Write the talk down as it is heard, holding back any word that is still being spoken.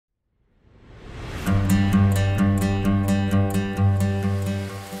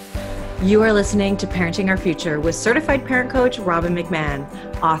You are listening to Parenting Our Future with certified parent coach Robin McMahon,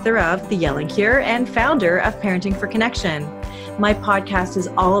 author of The Yelling Cure and founder of Parenting for Connection. My podcast is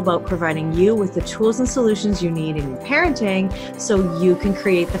all about providing you with the tools and solutions you need in your parenting so you can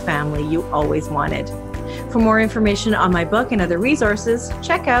create the family you always wanted. For more information on my book and other resources,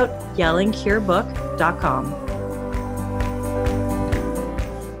 check out yellingcurebook.com.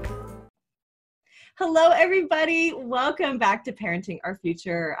 Hello, everybody. Welcome back to Parenting Our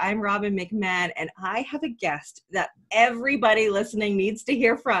Future. I'm Robin McMahon, and I have a guest that everybody listening needs to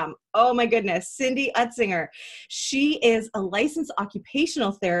hear from. Oh my goodness, Cindy Utzinger. She is a licensed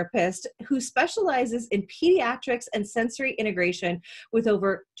occupational therapist who specializes in pediatrics and sensory integration with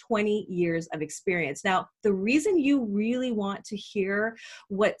over 20 years of experience. Now, the reason you really want to hear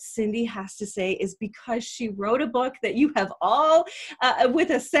what Cindy has to say is because she wrote a book that you have all, with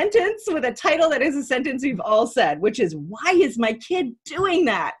a title that is a sentence we've all said, which is, "Why is my kid doing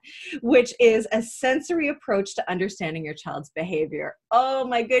that?" Which is a sensory approach to understanding your child's behavior. Oh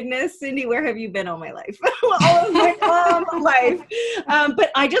my goodness. Cindy, where have you been all my life? All of my life. But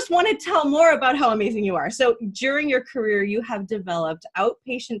I just want to tell more about how amazing you are. So during your career, you have developed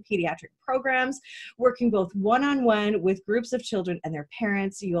outpatient pediatric programs, working both one-on-one with groups of children and their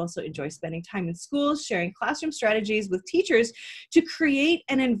parents. You also enjoy spending time in schools, sharing classroom strategies with teachers to create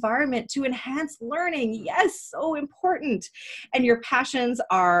an environment to enhance learning. Yes, so important. And your passions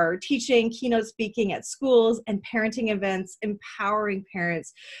are teaching, keynote speaking at schools, and parenting events, empowering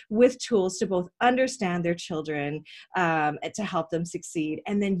parents with tools to both understand their children and to help them succeed.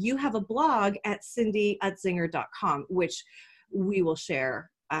 And then you have a blog at cindyutzinger.com, which we will share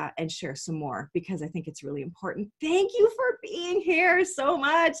and share some more because I think it's really important. Thank you for being here so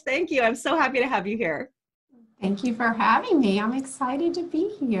much. Thank you. I'm so happy to have you here. Thank you for having me. I'm excited to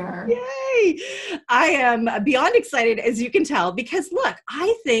be here. Yay! I am beyond excited, as you can tell, because look,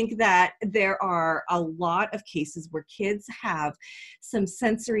 I think that there are a lot of cases where kids have some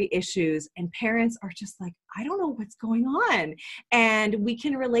sensory issues and parents are just like, I don't know what's going on. And we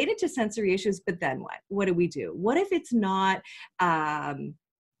can relate it to sensory issues, but then what? What do we do? What if it's not,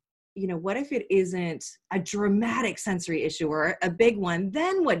 what if it isn't a dramatic sensory issue or a big one?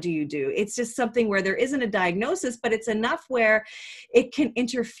 Then what do you do? It's just something where there isn't a diagnosis, but it's enough where it can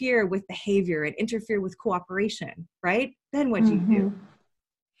interfere with behavior and interfere with cooperation, right? Then what do you do?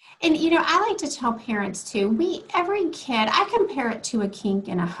 And, I like to tell parents too, every kid, I compare it to a kink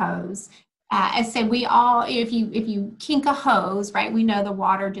in a hose. I say we all, if you kink a hose, right, we know the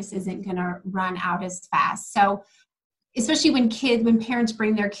water just isn't going to run out as fast. So especially when parents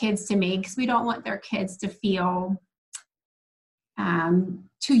bring their kids to me, because we don't want their kids to feel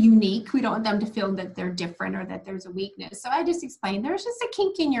too unique. We don't want them to feel that they're different or that there's a weakness. So I just explain there's just a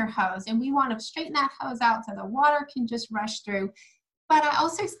kink in your hose and we want to straighten that hose out so the water can just rush through. But I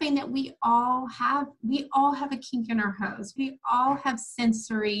also explain that we all have a kink in our hose. We all have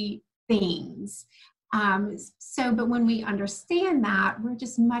sensory things. But when we understand that, we're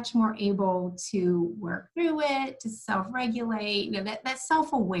just much more able to work through it, to self-regulate. That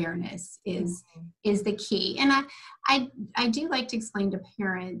self-awareness is the key. And I do like to explain to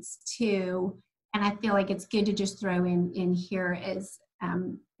parents too, and I feel like it's good to just throw in here is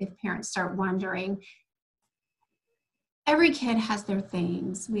if parents start wondering, every kid has their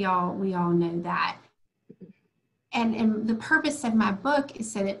things. We all know that. And the purpose of my book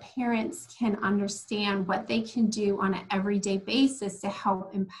is so that parents can understand what they can do on an everyday basis to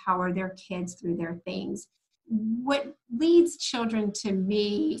help empower their kids through their things. What leads children to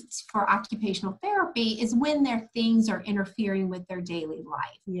me for occupational therapy is when their things are interfering with their daily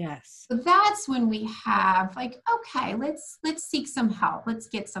life. Yes. So that's when we have okay, let's seek some help. Let's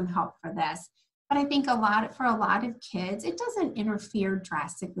get some help for this. But I think for a lot of kids, it doesn't interfere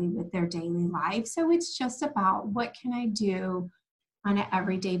drastically with their daily life. So it's just about what can I do on an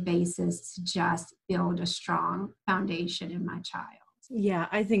everyday basis to just build a strong foundation in my child. Yeah,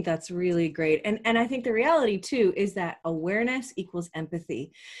 I think that's really great. And I think the reality too is that awareness equals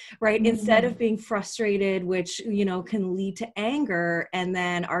empathy, right? Mm-hmm. Instead of being frustrated, which, can lead to anger, and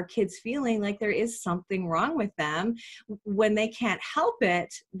then our kids feeling like there is something wrong with them, when they can't help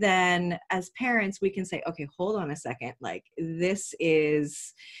it, then as parents, we can say, okay, hold on a second. Like this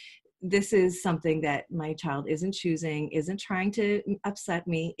is something that my child isn't choosing, isn't trying to upset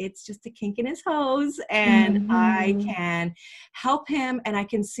me. It's just a kink in his hose, and I can help him and I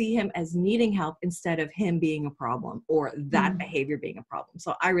can see him as needing help instead of him being a problem or that behavior being a problem.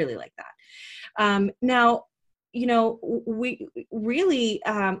 So I really like that. Now, you know, we really,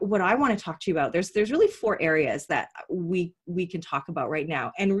 what I want to talk to you about, there's really 4 areas that we can talk about right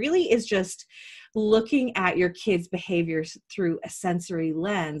now, and really is just looking at your kids' behaviors through a sensory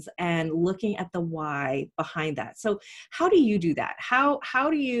lens and looking at the why behind that. So how do you do that? How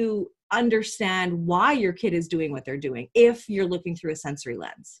do you understand why your kid is doing what they're doing if you're looking through a sensory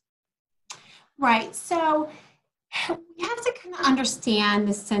lens? Right. So we have to kind of understand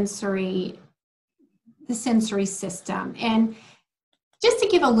the sensory system. And just to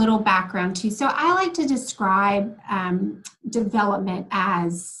give a little background too, so I like to describe development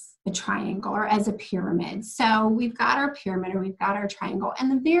as a triangle or as a pyramid. So we've got our pyramid or we've got our triangle, and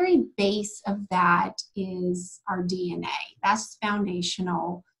the very base of that is our DNA. That's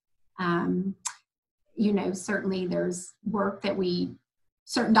foundational. You know, certainly there's work that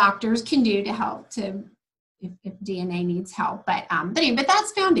certain doctors can do to help to if DNA needs help, but anyway, but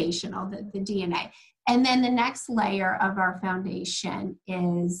that's foundational, the DNA. And then the next layer of our foundation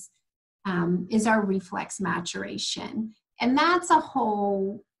is our reflex maturation. And that's a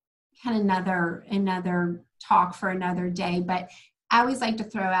whole kind of another talk for another day. But I always like to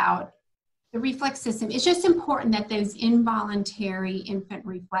throw out the reflex system. It's just important that those involuntary infant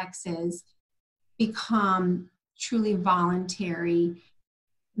reflexes become truly voluntary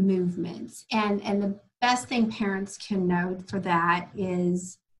movements. And the best thing parents can know for that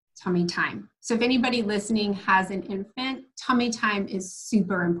is tummy time. So if anybody listening has an infant, tummy time is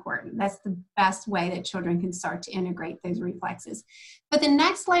super important. That's the best way that children can start to integrate those reflexes. But the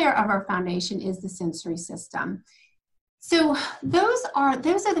next layer of our foundation is the sensory system. So those are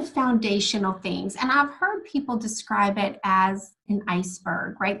the foundational things. And I've heard people describe it as an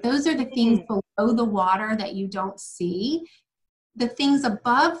iceberg, right? Those are the things below the water that you don't see. The things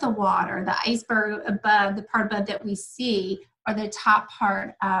above the water, the iceberg above, the part above that we see, are the top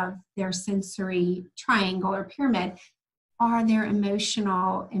part of their sensory triangle or pyramid, are their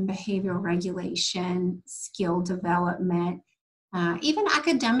emotional and behavioral regulation, skill development, even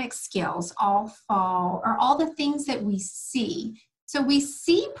academic skills all fall, or all the things that we see. So we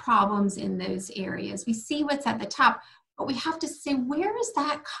see problems in those areas. We see what's at the top, but we have to say, where is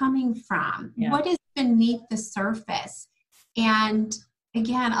that coming from? Yeah. What is beneath the surface? And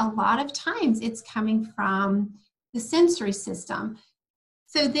again, a lot of times it's coming from the sensory system.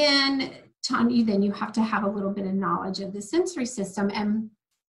 So then, Tanya, you have to have a little bit of knowledge of the sensory system. And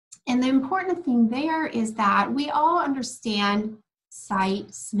the important thing there is that we all understand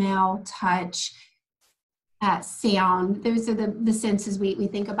sight, smell, touch, sound. Those are the senses we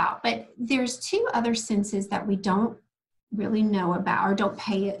think about. But there's 2 other senses that we don't really know about or don't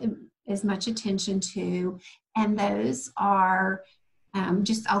pay as much attention to. And those are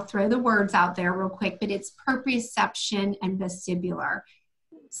I'll throw the words out there real quick, but it's proprioception and vestibular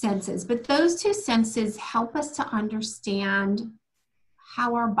senses. But those 2 senses help us to understand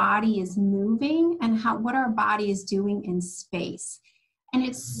how our body is moving and what our body is doing in space. And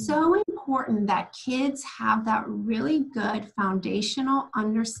it's so important that kids have that really good foundational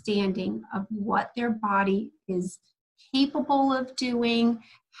understanding of what their body is capable of doing,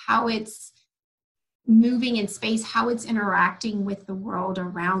 how it's moving in space, how it's interacting with the world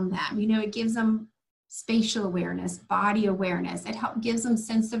around them. You know, it gives them spatial awareness, body awareness. It gives them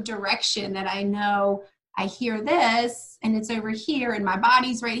sense of direction, that I know I hear this and it's over here and my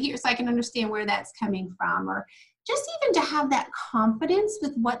body's right here, so I can understand where that's coming from. Or just even to have that confidence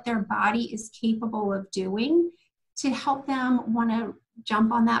with what their body is capable of doing to help them want to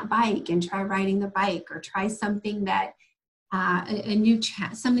jump on that bike and try riding the bike, or try something that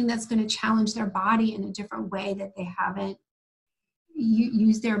something that's going to challenge their body in a different way that they haven't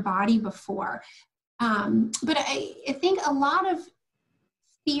used their body before. But I think a lot of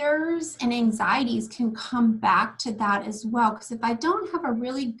fears and anxieties can come back to that as well. Because if I don't have a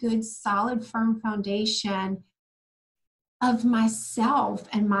really good, solid, firm foundation of myself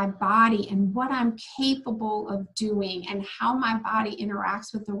and my body and what I'm capable of doing and how my body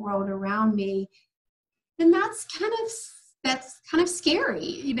interacts with the world around me, then that's kind of scary.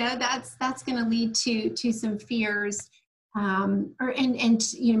 You know, that's going to lead to some fears,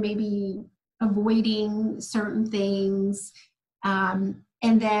 and you know, maybe avoiding certain things, and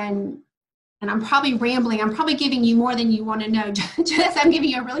I'm probably rambling. I'm probably giving you more than you want to know. Just I'm giving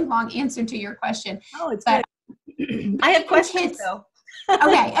you a really long answer to your question. Oh, it's good. I have questions though.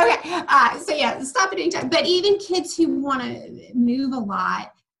 Okay. So yeah, stop at any time. But even kids who want to move a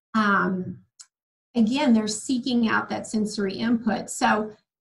lot, again, they're seeking out that sensory input. So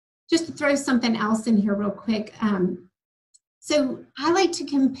just to throw something else in here real quick. So I like to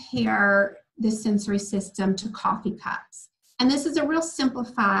compare the sensory system to coffee cups. And this is a real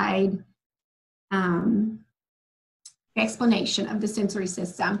simplified explanation of the sensory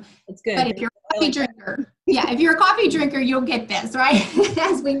system. That's good. But if you're a coffee drinker, if you're a coffee drinker, you'll get this, right?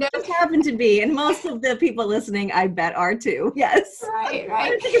 As we know. Just happen to be, and most of the people listening, I bet, are too. Yes. Right. I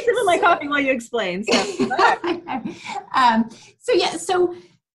take a sip of my coffee while you explain. So, so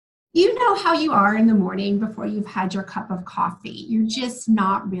you know how you are in the morning before you've had your cup of coffee. You're just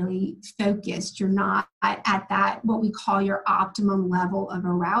not really focused. You're not at that, what we call your optimum level of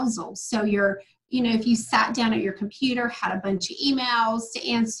arousal. So if you sat down at your computer, had a bunch of emails to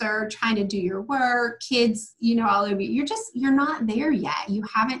answer, trying to do your work, kids, all over you, you're not there yet. You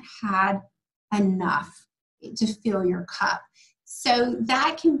haven't had enough to fill your cup. So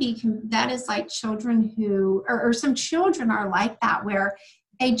that is like children who, or some children are like that, where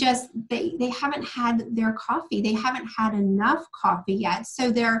they haven't had their coffee. They haven't had enough coffee yet. So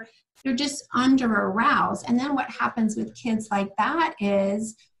they're just under aroused. And then what happens with kids like that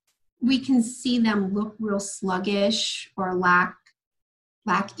is we can see them look real sluggish or lack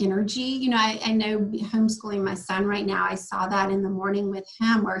energy. I know homeschooling my son right now, I saw that in the morning with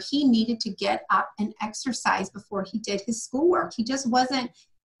him, where he needed to get up and exercise before he did his schoolwork. He just wasn't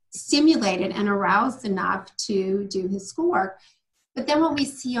stimulated and aroused enough to do his schoolwork. But then what we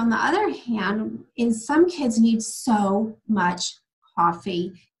see on the other hand is some kids need so much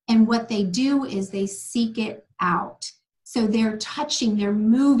coffee, and what they do is they seek it out. So they're touching, they're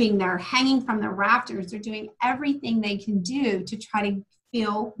moving, they're hanging from the rafters, they're doing everything they can do to try to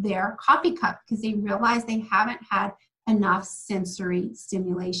fill their coffee cup, because they realize they haven't had enough sensory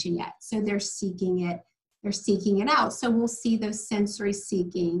stimulation yet. So they're seeking it out. So we'll see those sensory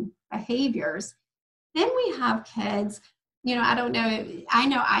seeking behaviors. Then we have kids, I don't know, I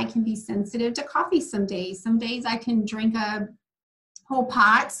know I can be sensitive to coffee some days. Some days I can drink a whole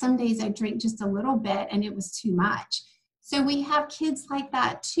pot. Some days I drink just a little bit and it was too much. So we have kids like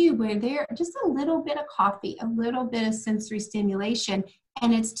that too, where they're just a little bit of coffee, a little bit of sensory stimulation,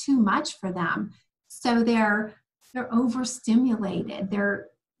 and it's too much for them. So they're overstimulated.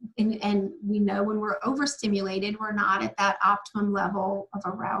 And we know when we're overstimulated, we're not at that optimum level of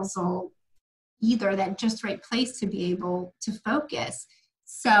arousal either, that just right place to be able to focus.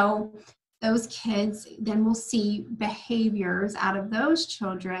 So those kids, then we'll see behaviors out of those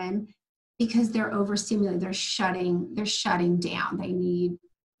children because they're overstimulated. They're shutting down.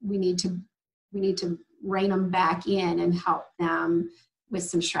 We need to rein them back in and help them with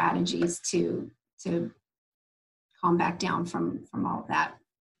some strategies to calm back down from all of that.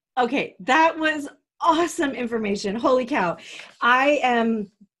 Okay, that was awesome information. Holy cow.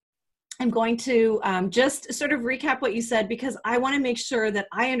 I'm going to just sort of recap what you said, because I want to make sure that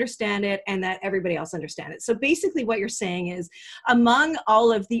I understand it and that everybody else understands it. So basically what you're saying is, among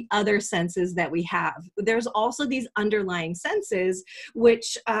all of the other senses that we have, there's also these underlying senses,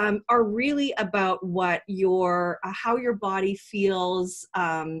 which are really about what how your body feels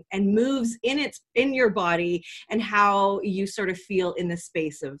and moves in your body, and how you sort of feel in the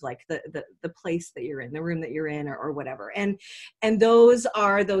space of like the place that you're in, the room that you're in, or whatever. And those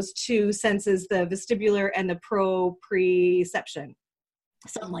are those two senses, the vestibular and the proprioception,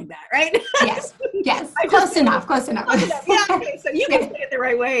 something like that, right? Yes. Close enough. Yeah, okay, so you can say it the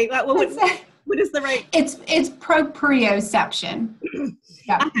right way. What is the right? It's proprioception.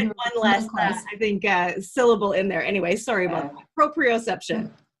 Yeah, I had one less, I think, syllable in there. Anyway, sorry about that.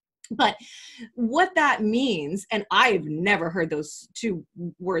 Proprioception. But what that means, and I've never heard those two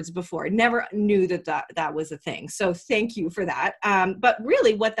words before, never knew that was a thing. So thank you for that. But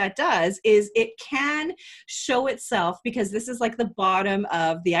really what that does is it can show itself, because this is like the bottom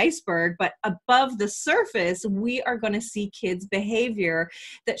of the iceberg, but above the surface, we are going to see kids' behavior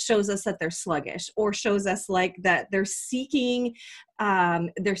that shows us that they're sluggish, or shows us like that they're seeking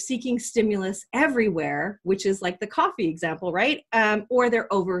stimulus everywhere, which is like the coffee example, right? Or they're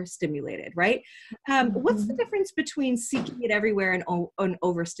overstimulated, right? What's the difference between seeking it everywhere and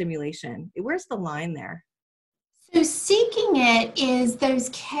overstimulation? Where's the line there? So seeking it is those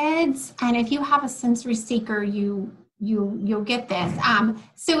kids, and if you have a sensory seeker, you'll get this.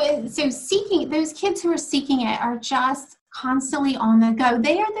 So seeking, those kids who are seeking it are just constantly on the go.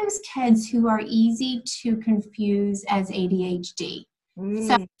 They are those kids who are easy to confuse as ADHD.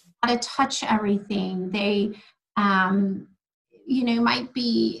 So how to touch everything. They, might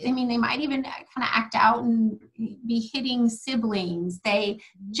be, they might even kind of act out and be hitting siblings. They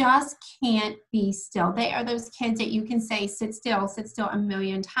just can't be still. They are those kids that you can say, sit still a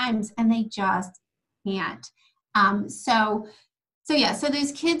million times, and they just can't. So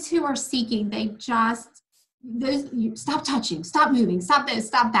those kids who are seeking, they just, stop touching, stop moving, stop this,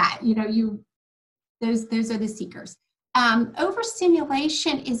 stop that. Those are the seekers.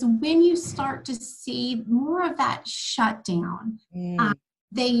 Overstimulation is when you start to see more of that shutdown. Mm.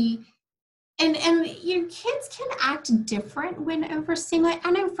 They and your kids can act different when overstimulated.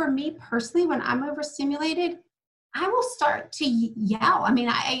 I know for me personally, when I'm overstimulated, I will start to yell. I mean,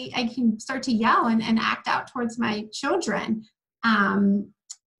 I can start to yell and act out towards my children. I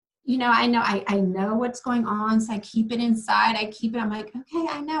know what's going on, so I keep it inside. I'm like, okay,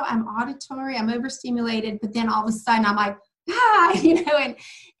 I know I'm auditory, I'm overstimulated, but then all of a sudden I'm like,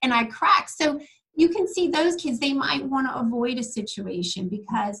 and I crack. So you can see those kids, they might want to avoid a situation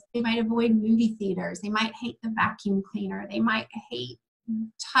because they might avoid movie theaters. They might hate the vacuum cleaner. They might hate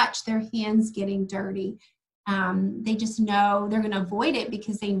touch, their hands getting dirty. They just know they're going to avoid it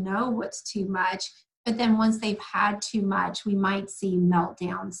because they know what's too much. But then once they've had too much, we might see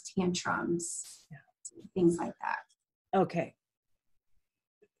meltdowns, tantrums, things like that. Okay.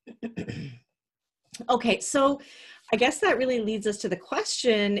 Okay, so I guess that really leads us to the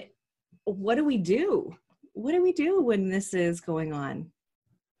question, what do we do? What do we do when this is going on?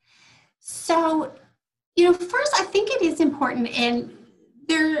 So, first, I think it is important, and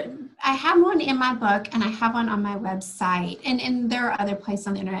I have one in my book and I have one on my website, and there are other places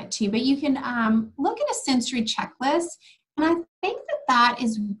on the internet too, but you can look at a sensory checklist. And I think that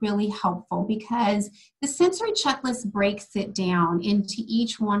is really helpful because the sensory checklist breaks it down into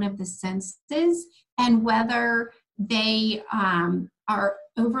each one of the senses and whether they are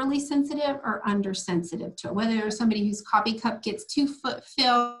overly sensitive or undersensitive to it, whether there's somebody whose coffee cup gets too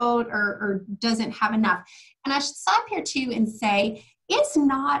filled or doesn't have enough. And I should stop here too and say, it's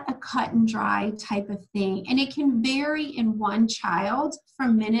not a cut and dry type of thing. And it can vary in one child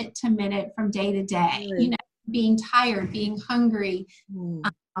from minute to minute, from day to day, being tired, being hungry,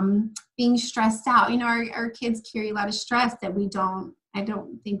 being stressed out. Our kids carry a lot of stress that I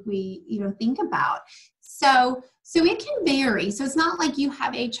don't think we, think about. So it can vary. So it's not like you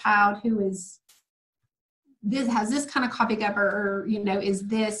have a child who has this kind of coffee cup or is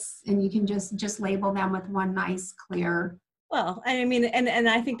this, and you can just label them with one nice, clear. Well, I mean, and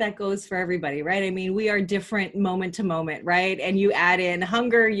I think that goes for everybody, right? I mean, we are different moment to moment, right? And you add in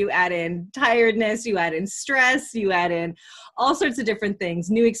hunger, you add in tiredness, you add in stress, you add in all sorts of different things,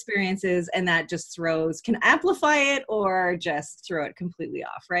 new experiences, and that just can amplify it or just throw it completely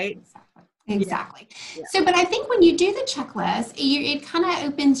off, right? Exactly. Yeah. So, but I think when you do the checklist, it kind of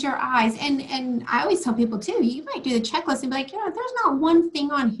opens your eyes. And I always tell people too, you might do the checklist and be like, there's not one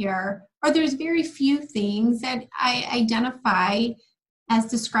thing on here, or there's very few things that I identify as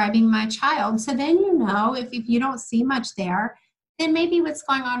describing my child. So then, if you don't see much there, then maybe what's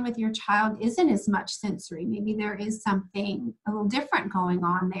going on with your child isn't as much sensory. Maybe there is something a little different going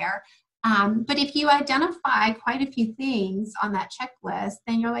on there. But if you identify quite a few things on that checklist,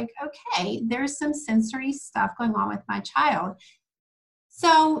 then you're like, okay, there's some sensory stuff going on with my child.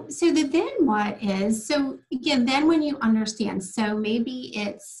 So then what is, so again, then when you understand, so maybe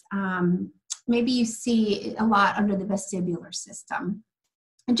it's, maybe you see a lot under the vestibular system.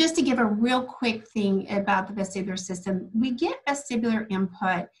 And just to give a real quick thing about the vestibular system, we get vestibular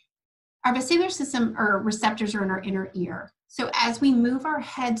input. Our vestibular system or receptors are in our inner ear. So as we move our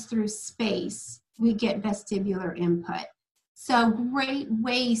heads through space, we get vestibular input. So great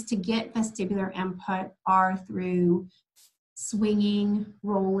ways to get vestibular input are through swinging,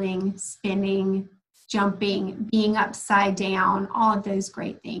 rolling, spinning, jumping, being upside down, all of those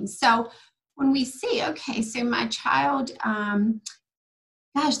great things. So when we see, okay, so my child,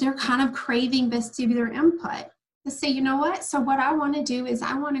 they're kind of craving vestibular input. Let's say, you know what? So what I want to do is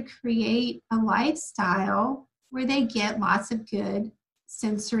I want to create a lifestyle where they get lots of good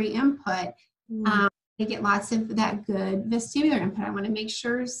sensory input. They get lots of that good vestibular input. I want to make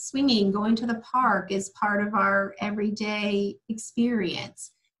sure swinging, going to the park is part of our everyday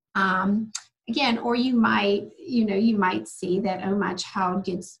experience. Again, or you might see that, oh, my child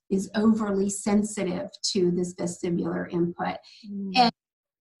is overly sensitive to this vestibular input.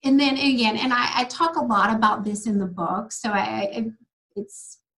 And then again, and I talk a lot about this in the book, so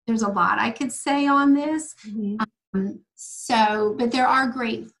there's a lot I could say on this. But there are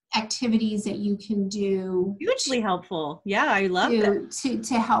great activities that you can do. Hugely helpful. Yeah, I love that.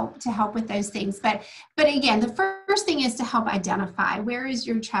 To help with those things. But again, the first thing is to help identify where is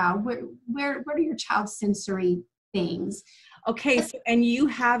your child, what are your child's sensory things. Okay, so, and you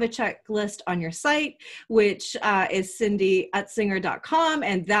have a checklist on your site, which is cindyutzinger.com,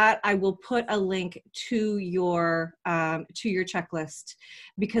 and that I will put a link to your checklist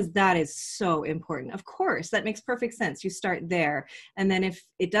because that is so important. Of course, that makes perfect sense. You start there, and then if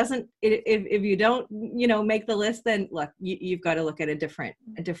it doesn't, if you don't, make the list, then look, you've got to look at a different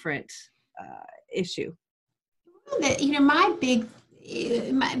issue. that, my big,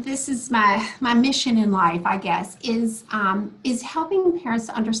 this is my mission in life, I guess, is helping parents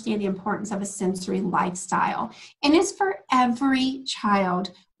to understand the importance of a sensory lifestyle. And it's for every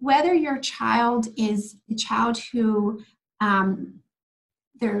child, whether your child is a child who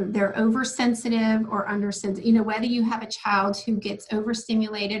they're oversensitive or undersensitive, whether you have a child who gets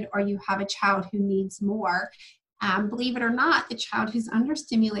overstimulated or you have a child who needs more. Believe it or not, the child who's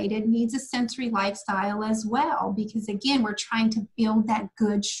understimulated needs a sensory lifestyle as well, because again, we're trying to build that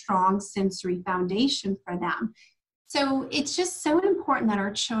good, strong sensory foundation for them. So it's just so important that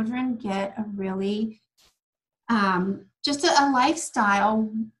our children get a really, just a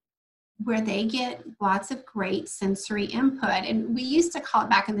lifestyle where they get lots of great sensory input. And we used to call it,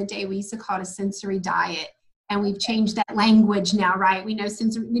 back in the day, we used to call it a sensory diet. And we've changed that language now, right? We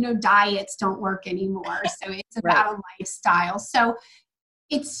know diets don't work anymore. So it's about a lifestyle. So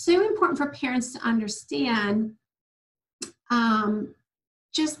it's so important for parents to understand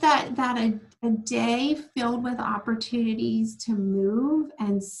just that a day filled with opportunities to move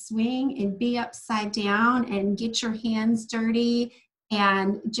and swing and be upside down and get your hands dirty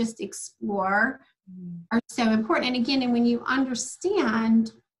and just explore are so important. And again, and when you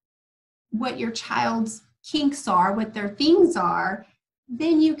understand what your child's kinks are, what their things are,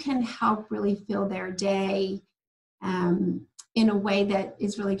 then you can help really fill their day in a way that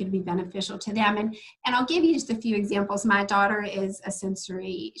is really going to be beneficial to them. And I'll give you just a few examples. My daughter is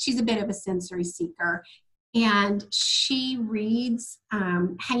she's a bit of a sensory seeker, and she reads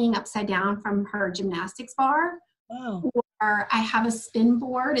hanging upside down from her gymnastics bar. Wow. Or I have a spin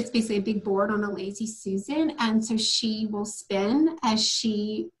board. It's basically a big board on a Lazy Susan. And so she will spin as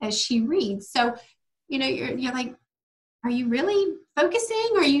she reads. So, you're like, are you really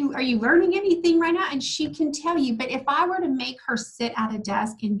focusing? Are you learning anything right now? And she can tell you, but if I were to make her sit at a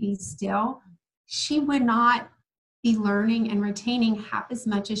desk and be still, she would not be learning and retaining half as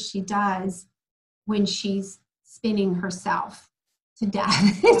much as she does when she's spinning herself to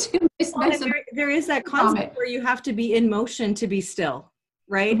death. There is that concept where you have to be in motion to be still,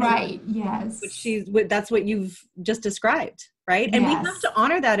 right? Right, yes. That's what you've just described, right? And we have to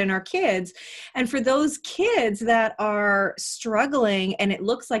honor that in our kids. And for those kids that are struggling and it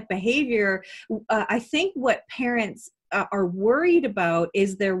looks like behavior, I think what parents are worried about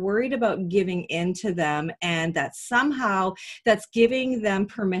is they're worried about giving in to them, and that somehow that's giving them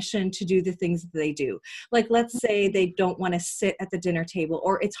permission to do the things that they do. Like, let's say they don't want to sit at the dinner table,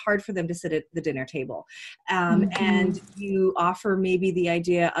 or it's hard for them to sit at the dinner table. And you offer maybe the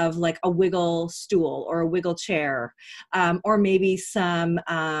idea of like a wiggle stool or a wiggle chair, or maybe some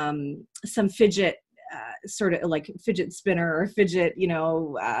fidget, sort of like fidget spinner or fidget,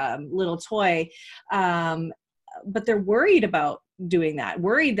 little toy. But they're worried about doing that,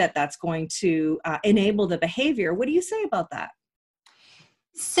 worried that that's going to enable the behavior. What do you say about that?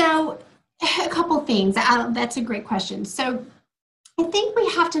 So a couple things. That's a great question. So I think we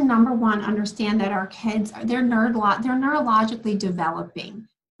have to, number one, understand that our kids, they're neurologically developing,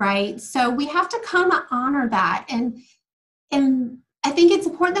 right? So we have to kind of honor that. And I think it's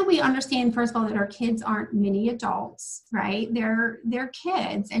important that we understand, first of all, that our kids aren't mini adults, right? They're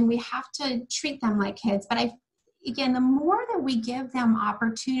kids, and we have to treat them like kids. But again, the more that we give them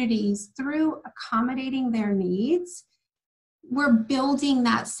opportunities through accommodating their needs, we're building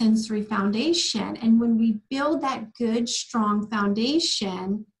that sensory foundation. And when we build that good, strong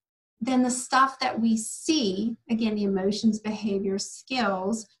foundation, then the stuff that we see, again, the emotions, behavior,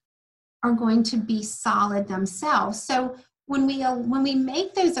 skills, are going to be solid themselves. So when we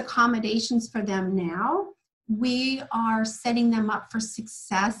make those accommodations for them now, we are setting them up for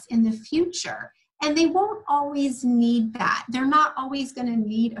success in the future. And they won't always need that. They're not always going to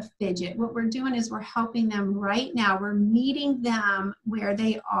need a fidget. What we're doing is we're helping them right now. We're meeting them where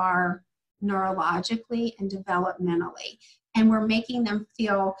they are neurologically and developmentally. And we're making them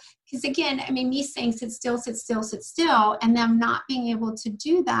feel, because again, me saying sit still, sit still, sit still, and them not being able to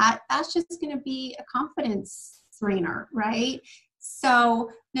do that, that's just going to be a confidence drainer, right? So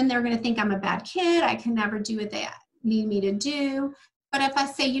then they're going to think I'm a bad kid. I can never do what they need me to do. But if I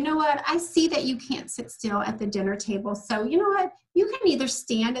say, you know what, I see that you can't sit still at the dinner table. So you know what, you can either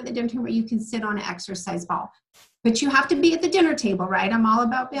stand at the dinner table or you can sit on an exercise ball. But you have to be at the dinner table, right? I'm all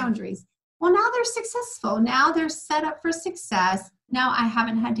about boundaries. Well, now they're successful. Now they're set up for success. Now I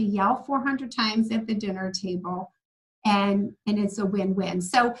haven't had to yell 400 times at the dinner table. And it's a win-win.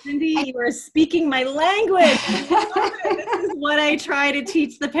 So Cindy, you are speaking my language. This is what I try to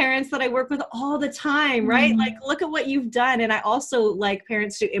teach the parents that I work with all the time, right? Like, look at what you've done. And I also like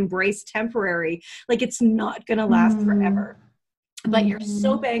parents to embrace temporary, like it's not going to last forever. But you're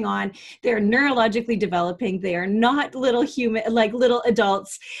so bang on. They're neurologically developing. They are not little human, like little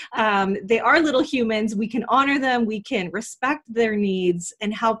adults. They are little humans. We can honor them. We can respect their needs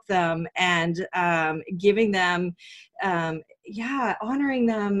and help them, and giving them, honoring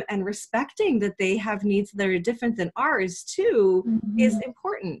them and respecting that they have needs that are different than ours too is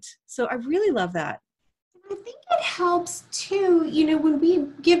important. So I really love that. I think it helps too, when we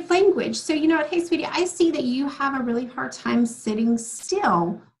give language. So, hey, sweetie, I see that you have a really hard time sitting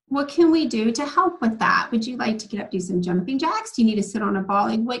still. What can we do to help with that? Would you like to get up, do some jumping jacks? Do you need to sit on a ball?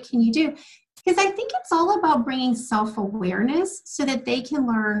 Like, what can you do? Because I think it's all about bringing self-awareness so that they can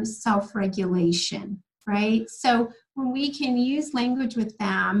learn self-regulation, right? So when we can use language with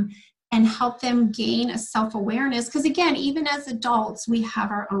them and help them gain a self-awareness. Because again, even as adults, we have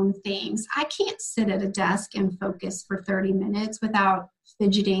our own things. I can't sit at a desk and focus for 30 minutes without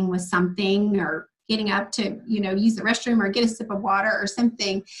fidgeting with something or getting up to, use the restroom or get a sip of water or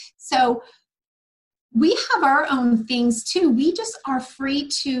something. So we have our own things too. We just are free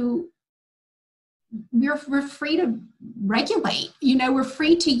to, we're free to regulate, we're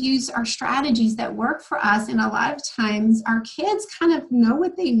free to use our strategies that work for us. And a lot of times our kids kind of know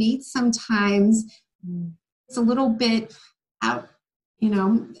what they need. Sometimes it's a little bit out of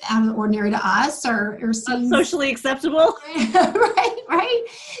the ordinary to us or seems socially acceptable. right.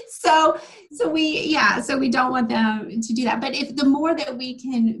 So we don't want them to do that. But if the more that we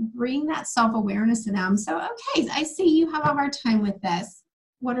can bring that self-awareness to them. So, okay, I see you have a hard time with this.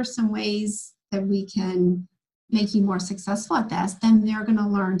 What are some ways that we can make you more successful at this? Then they're going to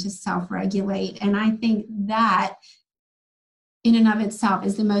learn to self-regulate. And I think that in and of itself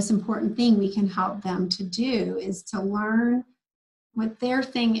is the most important thing we can help them to do, is to learn what their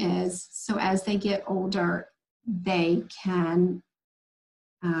thing is. So as they get older, they can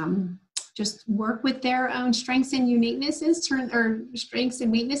just work with their own strengths and uniquenesses, turn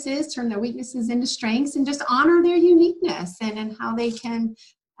their weaknesses into strengths, and just honor their uniqueness and how they can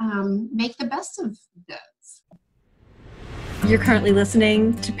make the best of those. You're currently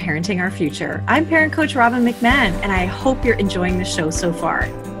listening to Parenting Our Future. I'm parent coach Robin McMahon, and I hope you're enjoying the show so far.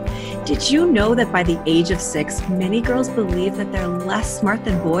 Did you know that by the age of 6, many girls believe that they're less smart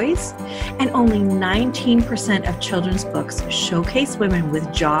than boys? And only 19% of children's books showcase women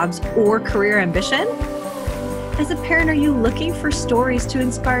with jobs or career ambition? As a parent, are you looking for stories to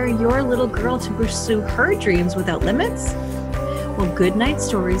inspire your little girl to pursue her dreams without limits? Well, Goodnight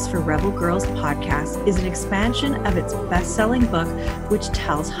Stories for Rebel Girls podcast is an expansion of its best-selling book, which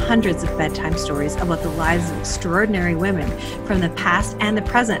tells hundreds of bedtime stories about the lives of extraordinary women from the past and the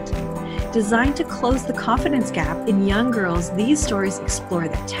present. Designed to close the confidence gap in young girls, these stories explore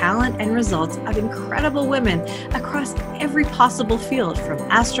the talent and results of incredible women across every possible field, from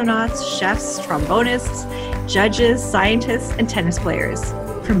astronauts, chefs, trombonists, judges, scientists, and tennis players,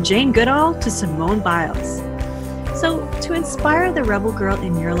 from Jane Goodall to Simone Biles. So to inspire the rebel girl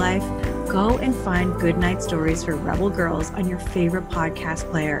in your life, go and find Goodnight Stories for Rebel Girls on your favorite podcast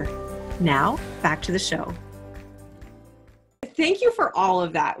player. Now, back to the show. Thank you for all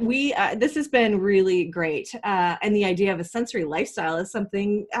of that. This has been really great. And the idea of a sensory lifestyle is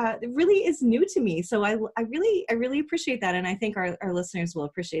something that really is new to me. So I really appreciate that. And I think our listeners will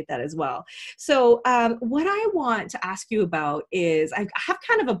appreciate that as well. So what I want to ask you about is, I have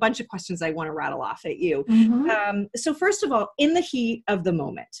kind of a bunch of questions I want to rattle off at you. So first of all, in the heat of the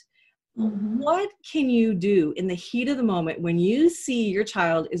moment, what can you do in the heat of the moment when you see your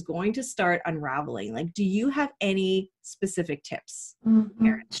child is going to start unraveling? Like, do you have any specific tips?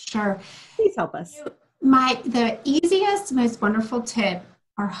 Sure. Please help us. The easiest, most wonderful tip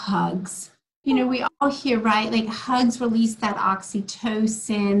are hugs. We all hear, right? Like, hugs release that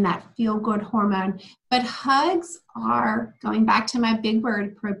oxytocin, that feel-good hormone. But hugs are, going back to my big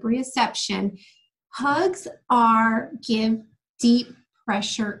word, proprioception, hugs give deep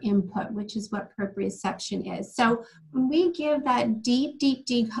pressure input, which is what proprioception is. So when we give that deep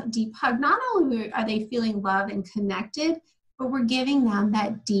hug, not only are they feeling loved and connected, but we're giving them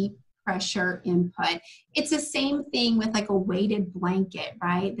that deep pressure input. It's the same thing with like a weighted blanket,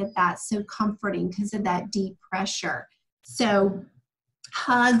 right? That's so comforting because of that deep pressure. So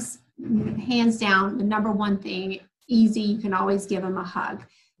hugs, hands down, the number one thing, easy. You can always give them a hug.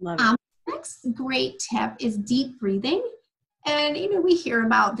 Love it. Next great tip is deep breathing. And, we hear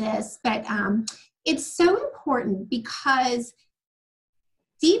about this, but it's so important because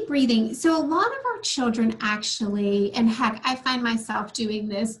deep breathing. So a lot of our children actually, and heck, I find myself doing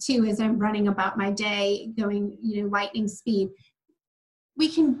this too as I'm running about my day, going, lightning speed. we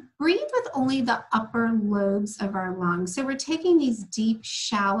can breathe with only the upper lobes of our lungs. So we're taking these deep,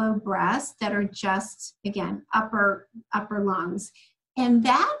 shallow breaths that are just, again, upper lungs. And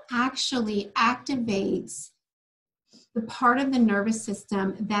that actually activates the part of the nervous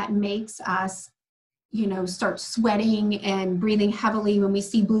system that makes us, start sweating and breathing heavily when we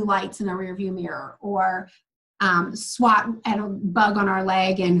see blue lights in our rearview mirror, or swat at a bug on our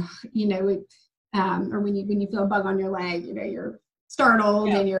leg, and or when you feel a bug on your leg, you're startled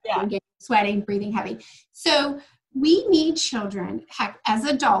and you're getting sweating, breathing heavy. So we need children, heck, as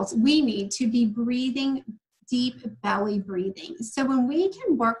adults, we need to be breathing deep belly breathing. So when we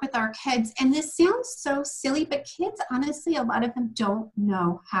can work with our kids, and this sounds so silly, but kids, honestly, a lot of them don't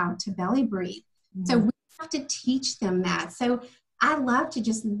know how to belly breathe. Mm-hmm. So we have to teach them that. So I love to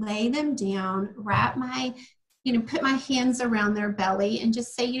just lay them down, put my hands around their belly and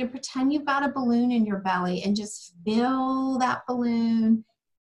just say, pretend you've got a balloon in your belly and just fill that balloon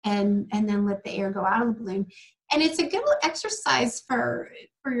and then let the air go out of the balloon. And it's a good little exercise for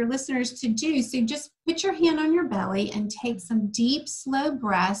your listeners to do. So just put your hand on your belly and take some deep, slow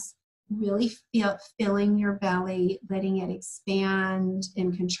breaths, really filling your belly, letting it expand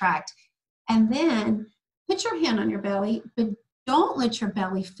and contract. And then put your hand on your belly, but don't let your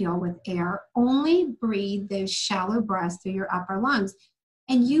belly fill with air. Only breathe those shallow breaths through your upper lungs.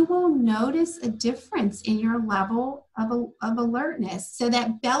 And you will notice a difference in your level of alertness. So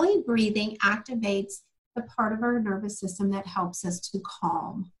that belly breathing activates the part of our nervous system that helps us to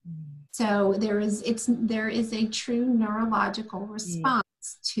calm. So there is a true neurological response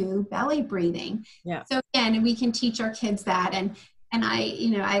to belly breathing. Yeah. So again, we can teach our kids that. And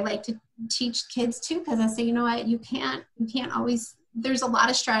I like to teach kids too, because I say, you can't always, there's a lot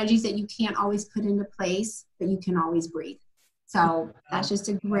of strategies that you can't always put into place, but you can always breathe. So that's just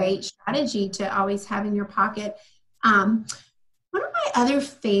a great strategy to always have in your pocket. One of my other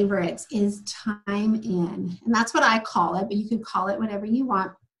favorites is time in, and that's what I call it, but you can call it whatever you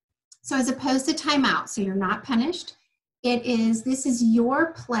want. So as opposed to time out, so you're not punished. This is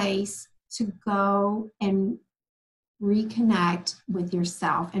your place to go and reconnect with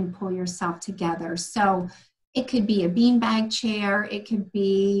yourself and pull yourself together. So it could be a beanbag chair. It could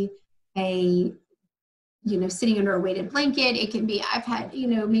be sitting under a weighted blanket. It can be, I've had,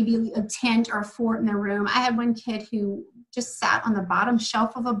 maybe a tent or a fort in the room. I had one kid who just sat on the bottom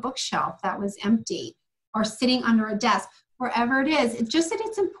shelf of a bookshelf that was empty, or sitting under a desk, wherever it is. It's just that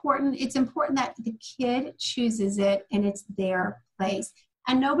it's important that the kid chooses it and it's their place.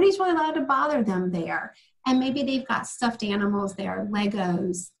 And nobody's really allowed to bother them there. And maybe they've got stuffed animals there,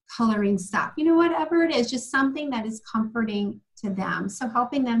 Legos, coloring stuff, whatever it is, just something that is comforting to them. So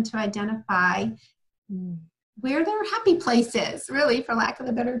helping them to identify where their happy place is, really, for lack of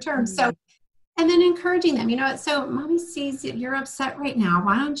a better term. So, and then encouraging them, so mommy sees that you're upset right now.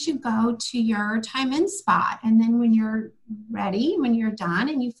 Why don't you go to your time in spot? And then when you're ready, when you're done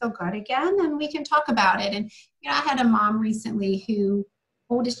and you feel good again, then we can talk about it. And, I had a mom recently who,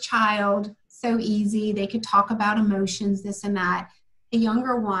 oldest child, so easy. They could talk about emotions, this and that. The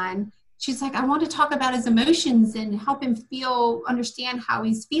younger one, she's like, I want to talk about his emotions and help him understand how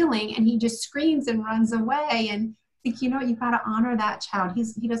he's feeling. And he just screams and runs away. And I think, you've got to honor that child.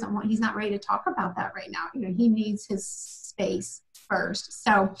 He's not ready to talk about that right now. He needs his space first.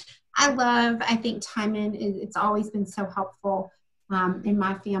 So I think time in, it's always been so helpful in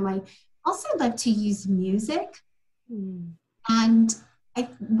my family. Also love to use music. And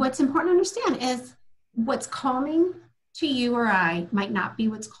what's important to understand is what's calming to you or I might not be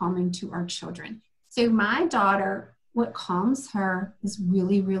what's calming to our children. So my daughter, what calms her is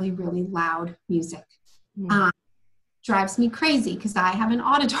really, really, really loud music. Drives me crazy because I have an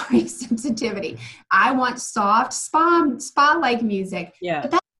auditory sensitivity. I want soft spa-like music. Yeah.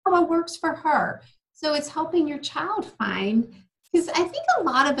 But that's how it works for her. So it's helping your child find, because I think a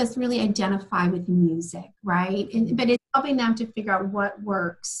lot of us really identify with music, right? But it's helping them to figure out what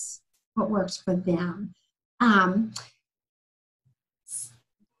works for them.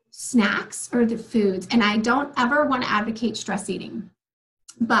 Snacks or the foods, and I don't ever want to advocate stress eating,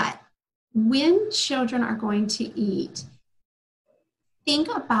 but when children are going to eat,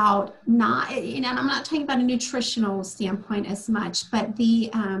 think about and I'm not talking about a nutritional standpoint as much, but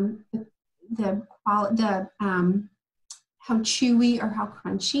how chewy or how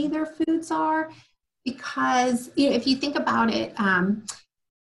crunchy their foods are. Because if you think about it,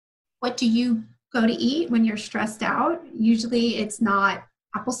 what do you go to eat when you're stressed out? Usually it's not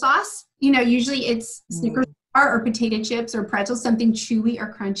applesauce. Usually it's Snickers bar or potato chips or pretzels, something chewy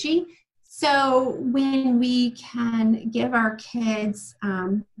or crunchy. So when we can give our kids,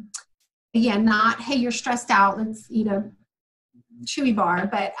 again, not, hey, you're stressed out, let's eat a chewy bar,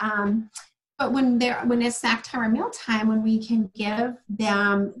 but when it's snack time or meal time, when we can give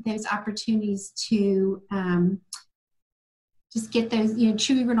them those opportunities to just get those,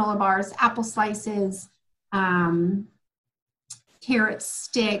 chewy granola bars, apple slices, carrot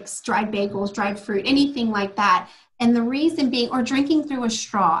sticks, dried bagels, dried fruit, anything like that. And the reason being, or drinking through a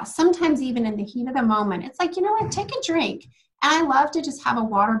straw, sometimes even in the heat of the moment, it's like, you know what, take a drink. And I love to just have a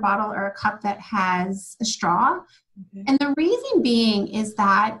water bottle or a cup that has a straw. Okay. And the reason being is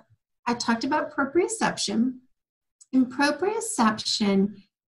that I talked about proprioception, and proprioception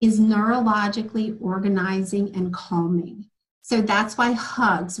is neurologically organizing and calming. So that's why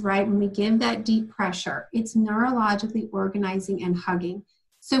hugs, right? When we give that deep pressure, it's neurologically organizing and hugging.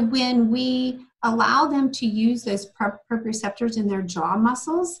 So when we allow them to use those proprioceptors in their jaw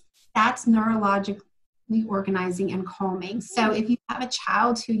muscles, that's neurologically organizing and calming. So if you have a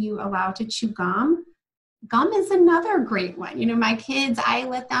child who you allow to chew gum is another great one. My kids, I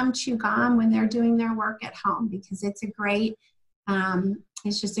let them chew gum when they're doing their work at home because it's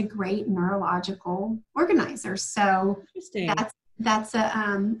just a great neurological organizer. So that's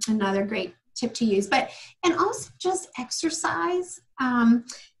another great tip to use. And also just exercise.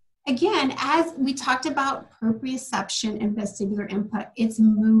 Again, as we talked about proprioception and vestibular input, it's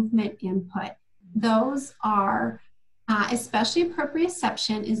movement input. Those are, especially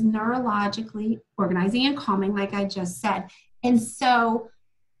proprioception, is neurologically organizing and calming, like I just said. And so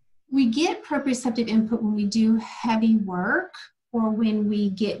we get proprioceptive input when we do heavy work or when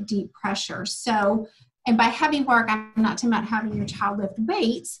we get deep pressure. So, and by heavy work, I'm not talking about having your child lift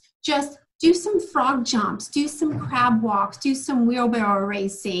weights, just do some frog jumps, do some crab walks, do some wheelbarrow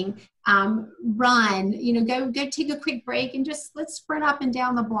racing, run, go take a quick break and just let's sprint up and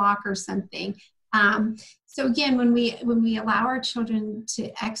down the block or something. So again, when we allow our children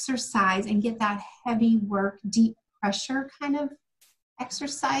to exercise and get that heavy work, deep pressure kind of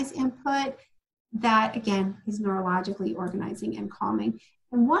exercise input, that again is neurologically organizing and calming.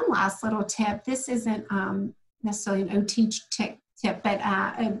 And one last little tip, this isn't necessarily an OT tip, but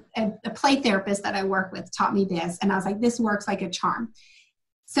a play therapist that I work with taught me this, and I was like, this works like a charm.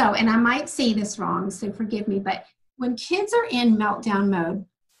 So, and I might say this wrong, so forgive me, but when kids are in meltdown mode,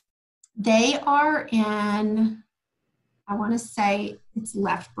 they are in, I want to say it's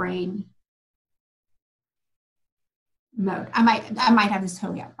left brain mode. I might have this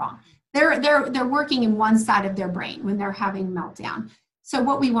totally wrong. They're working in one side of their brain when they're having meltdown. So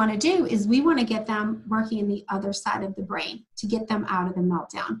what we want to do is we want to get them working in the other side of the brain to get them out of the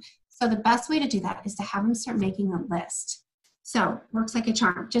meltdown. So the best way to do that is to have them start making a list. So works like a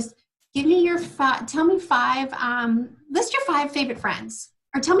charm. Just give me tell me five, list your 5 favorite friends,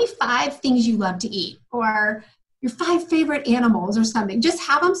 or tell me 5 things you love to eat, or your 5 favorite animals or something. Just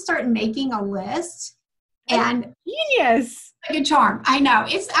have them start making a list. And genius. Like a charm. I know.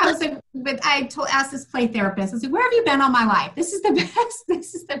 Asked this play therapist, I said, where have you been all my life? This is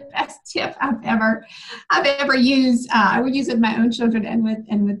the best tip I've ever used. I would use it with my own children and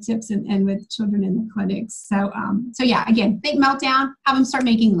with tips and with children in the clinics. So yeah, again, big meltdown, have them start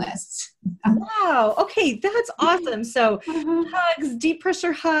making lists. Wow. Okay. That's awesome. So hugs, deep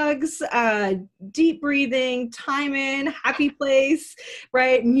pressure hugs, deep breathing, time in, happy place,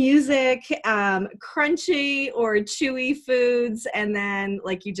 right? Music, crunchy or chewy foods. And then,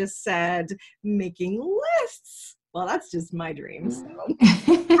 like you just said, making lists. Well, that's just my dream. So.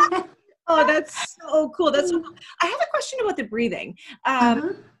 Oh, that's so cool. That's so cool. I have a question about the breathing.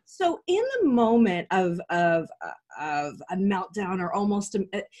 So in the moment of a meltdown, or almost,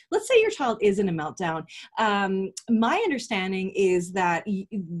 let's say your child is in a meltdown, my understanding is that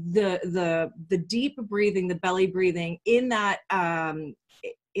the deep breathing, the belly breathing in that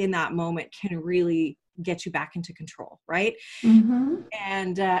moment can really get you back into control, right?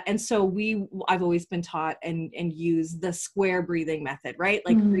 And so I've always been taught and use the square breathing method, right?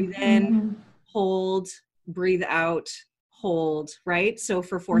 Like breathe in, hold, breathe out, hold, right? So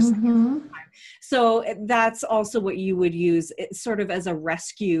for 4 seconds. So that's also what you would use, it sort of as a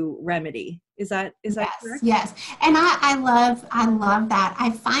rescue remedy. Is that correct? Yes. And I love that. I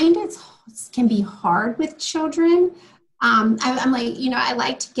find it can be hard with children. I'm like, I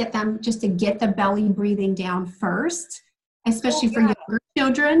like to get them just to get the belly breathing down first, especially for younger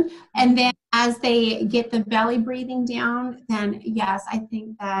children. And then as they get the belly breathing down, then yes, I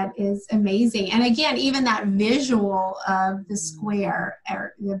think that is amazing. And again, even that visual of the square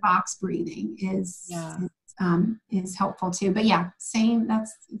or the box breathing is helpful too. But yeah,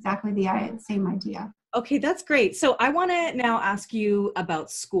 that's exactly the same idea. Okay, that's great. So I want to now ask you about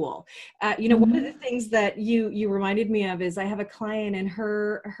school. One of the things that you reminded me of is I have a client, and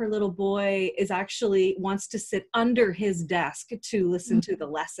her little boy is actually wants to sit under his desk to listen to the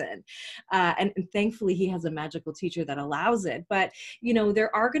lesson, and thankfully he has a magical teacher that allows it. But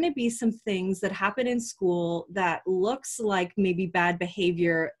there are going to be some things that happen in school that looks like maybe bad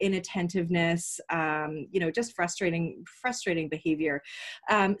behavior, inattentiveness, just frustrating behavior.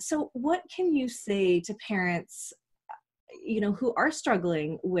 So what can you say to parents, who are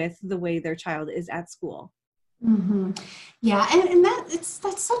struggling with the way their child is at school? Mm-hmm. Yeah, and that's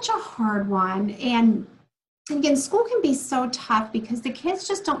such a hard one. And again, school can be so tough because the kids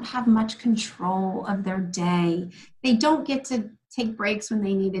just don't have much control of their day. They don't get to take breaks when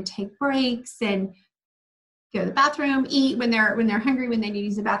they need to take breaks and go to the bathroom, eat when they're hungry, when they need to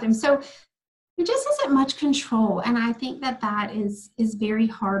use the bathroom. So there just isn't much control, and I think that is very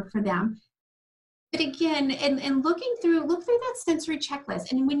hard for them. But again, and look through that sensory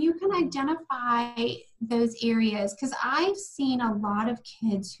checklist, and when you can identify those areas, because I've seen a lot of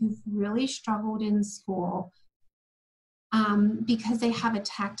kids who've really struggled in school because they have a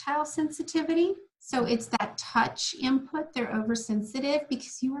tactile sensitivity. So it's that touch input. They're oversensitive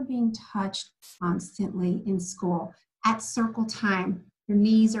because you are being touched constantly in school. At circle time, your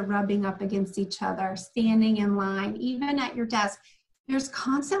knees are rubbing up against each other, standing in line, even at your desk. There's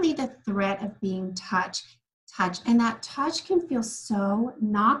constantly the threat of being touched, and that touch can feel so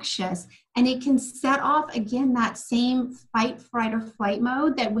noxious, and it can set off, again, that same fight, fright, or flight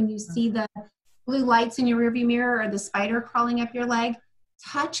mode that when you see the blue lights in your rearview mirror or the spider crawling up your leg,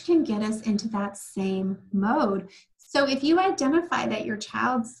 touch can get us into that same mode. So if you identify that your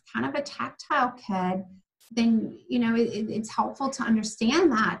child's kind of a tactile kid, then it's helpful to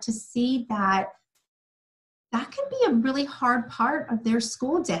understand that, to see that can be a really hard part of their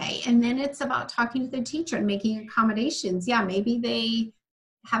school day. And then it's about talking to the teacher and making accommodations. Yeah, maybe they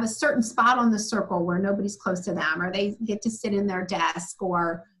have a certain spot on the circle where nobody's close to them, or they get to sit in their desk,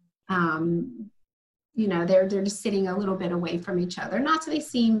 or they're just sitting a little bit away from each other. Not so they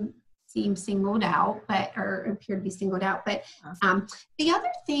seem singled out, or appear to be singled out. But the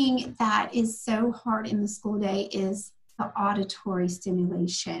other thing that is so hard in the school day is the auditory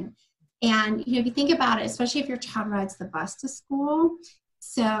stimulation. And if you think about it, especially if your child rides the bus to school,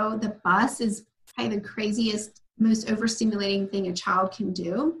 so the bus is probably the craziest, most overstimulating thing a child can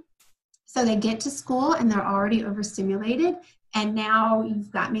do. So they get to school and they're already overstimulated, and now you've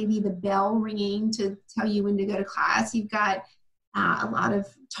got maybe the bell ringing to tell you when to go to class. You've got a lot of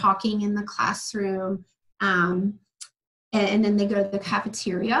talking in the classroom, and then they go to the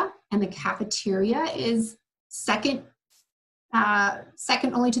cafeteria, and the cafeteria is second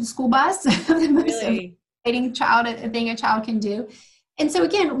only to the school bus. The most exciting thing a child can do. And so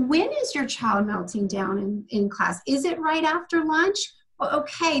again, when is your child melting down in class? Is it right after lunch? Well,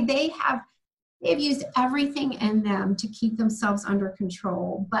 okay, they've used everything in them to keep themselves under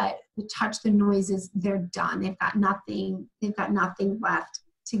control, but the touch, the noises, they're done. They've got nothing left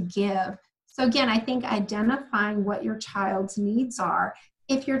to give. So again, I think identifying what your child's needs are.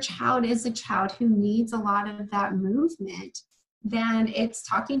 If your child is a child who needs a lot of that movement, then it's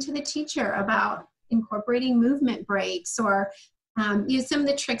talking to the teacher about incorporating movement breaks, or some of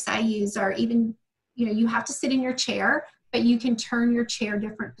the tricks I use are even, you have to sit in your chair, but you can turn your chair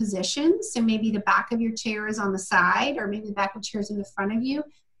different positions. So maybe the back of your chair is on the side, or maybe the back of the chair is in the front of you.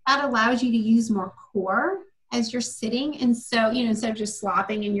 That allows you to use more core as you're sitting. And so, instead of just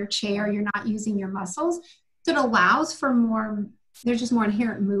slopping in your chair, you're not using your muscles. So it allows for there's just more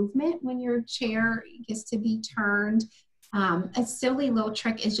inherent movement when your chair gets to be turned. A silly little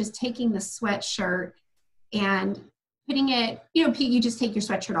trick is just taking the sweatshirt and putting it, you just take your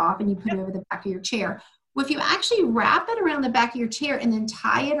sweatshirt off and you put it over the back of your chair. Well, if you actually wrap it around the back of your chair and then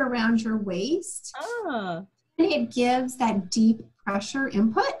tie it around your waist, it gives that deep pressure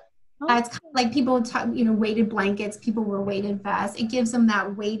input. It's kind of like people talk, weighted blankets, people wear weighted vests. It gives them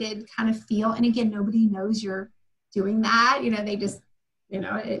that weighted kind of feel. And again, nobody knows you're doing that. They just,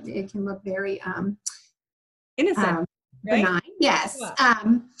 it can look very innocent. Benign, right? Yes. Yeah.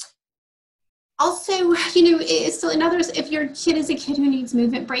 Also, it's still if your kid is a kid who needs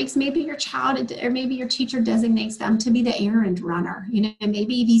movement breaks, maybe your child or maybe your teacher designates them to be the errand runner.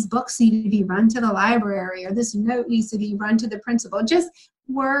 Maybe these books need to be run to the library, or this note needs to be run to the principal. Just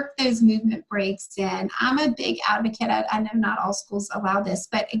work those movement breaks in. I'm a big advocate. I know not all schools allow this,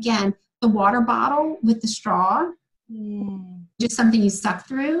 but again, the water bottle with the straw, just something you suck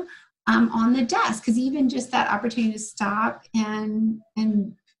through. On the desk, because even just that opportunity to stop and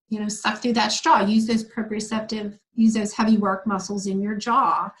suck through that straw, use those proprioceptive, use those heavy work muscles in your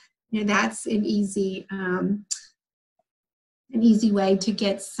jaw. that's an easy way to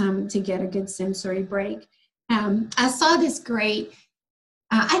get a good sensory break. I saw this great.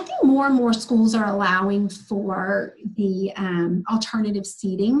 I think more and more schools are allowing for the alternative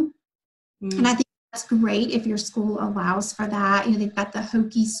seating, and I think that's great if your school allows for that. They've got the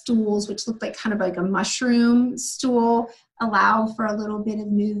hokey stools, which look like kind of like a mushroom stool, allow for a little bit of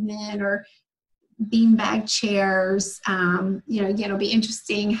movement, or beanbag chairs. Again, it'll be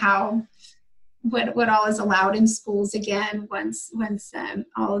interesting what all is allowed in schools again once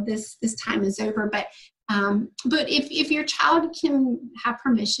all of this time is over. But if your child can have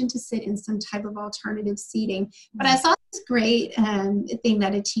permission to sit in some type of alternative seating. But I saw this great thing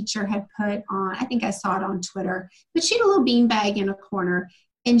that a teacher had put on, I think I saw it on Twitter, but she had a little beanbag in a corner,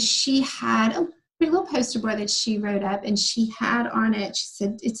 and she had a little poster board that she wrote up, and she had on it,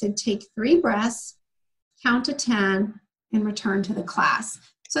 it said take 3 breaths, count to 10, and return to the class.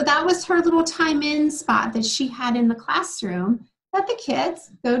 So that was her little time in spot that she had in the classroom. Let the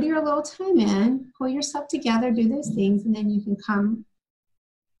kids go to your little time in, pull yourself together, do those things, and then you can come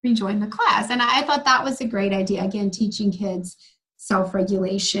rejoin the class. And I thought that was a great idea. Again, teaching kids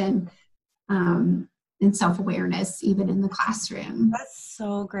self-regulation and self-awareness, even in the classroom. That's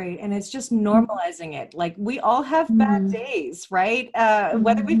so great. And it's just normalizing it. Like, we all have bad days, right?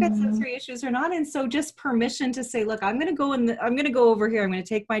 Whether we've got sensory issues or not. And so just permission to say, look, I'm going to go over here. I'm going to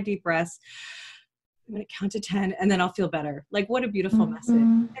take my deep breaths. I'm going to count to 10, and then I'll feel better. Like, what a beautiful message.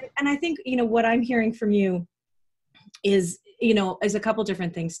 And I think, what I'm hearing from you is a couple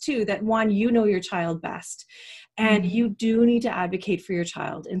different things too. That one, your child best. And you do need to advocate for your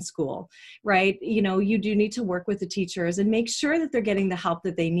child in school, right? You do need to work with the teachers and make sure that they're getting the help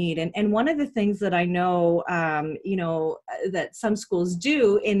that they need. And one of the things that I know, that some schools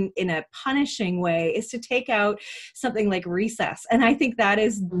do in a punishing way is to take out something like recess. And I think that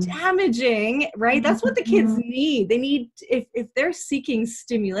is damaging, right? That's what the kids need. They need, if they're seeking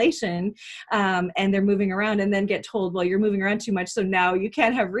stimulation and they're moving around and then get told, well, you're moving around too much, so now you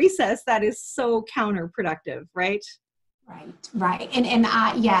can't have recess, that is so counterproductive, right? Right. And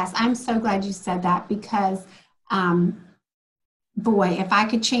yes, I'm so glad you said that, because boy, if I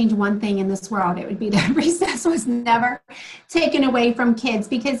could change one thing in this world, it would be that recess was never taken away from kids.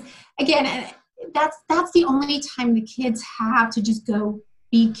 Because again, that's the only time the kids have to just go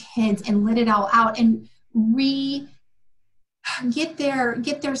be kids and let it all out and get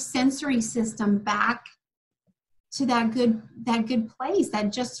their sensory system back to that good place,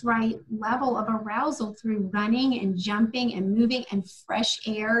 that just right level of arousal through running and jumping and moving and fresh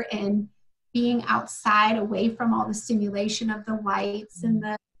air and being outside, away from all the stimulation of the lights and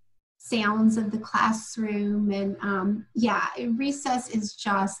the sounds of the classroom. And recess is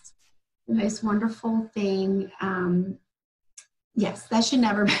just the most wonderful thing. Yes, that should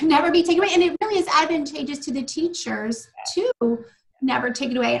never be taken away. And it really is advantageous to the teachers to never take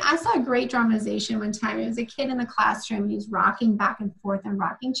it away. And I saw a great dramatization one time. It was a kid in the classroom. He's rocking back and forth in a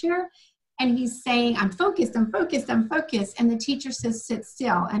rocking chair. And he's saying, I'm focused, I'm focused, I'm focused. And the teacher says, sit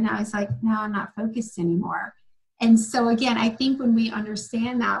still. And now he's like, no, I'm not focused anymore. And so again, I think when we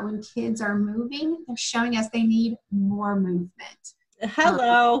understand that, when kids are moving, they're showing us they need more movement.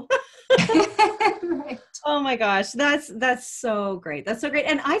 Hello. Right. Oh my gosh, that's so great. That's so great.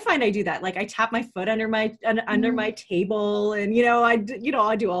 And I find I do that. Like, I tap my foot under my table, and I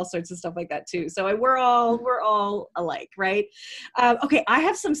do all sorts of stuff like that too. So we're all alike, right? Okay, I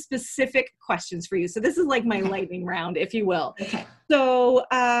have some specific questions for you. So this is like my lightning round, if you will. Okay. So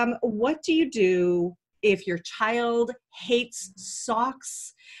what do you do if your child hates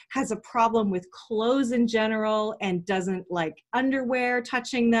socks, has a problem with clothes in general, and doesn't like underwear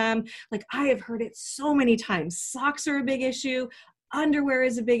touching them? Like, I have heard it so many times. Socks are a big issue. Underwear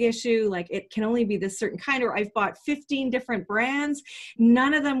is a big issue. Like, it can only be this certain kind, or I've bought 15 different brands.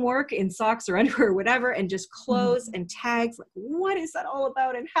 None of them work in socks or underwear or whatever, and just clothes and tags. Like, what is that all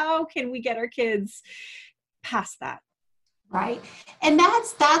about? And how can we get our kids past that? Right. And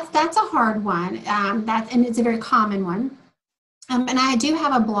that's a hard one. And it's a very common one. And I do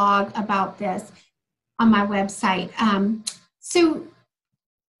have a blog about this on my website. So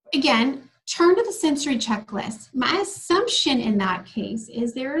again, turn to the sensory checklist. My assumption in that case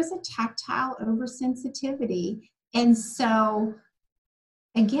is there is a tactile oversensitivity. And so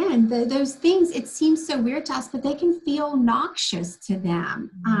again, those things, it seems so weird to us, but they can feel noxious to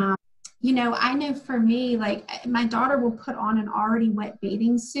them. I know for me, like, my daughter will put on an already wet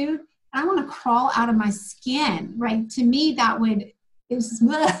bathing suit, and I want to crawl out of my skin, right? To me, it's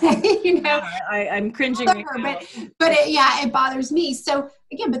you know, I'm cringing right now. but it bothers me. So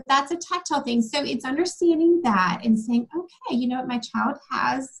again, but that's a tactile thing. So it's understanding that and saying, okay, you know what, my child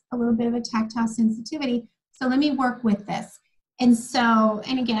has a little bit of a tactile sensitivity, so let me work with this. And so,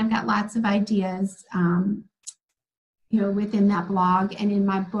 and again, I've got lots of ideas, you know, within that blog and in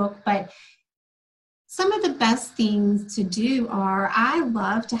my book, but some of the best things to do are, I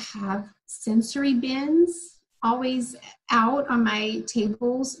love to have sensory bins always out on my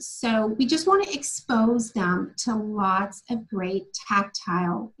tables. So we just want to expose them to lots of great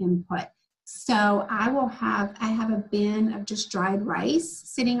tactile input. So I have a bin of just dried rice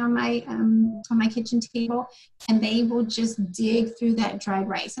sitting on my kitchen table, and they will just dig through that dried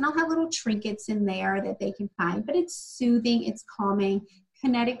rice. And I'll have little trinkets in there that they can find, but it's soothing, it's calming.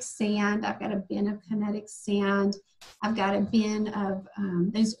 Kinetic sand, I've got a bin of kinetic sand. I've got a bin of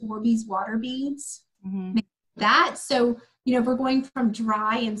those Orbeez water beads. Mm-hmm. That, so, you know, if we're going from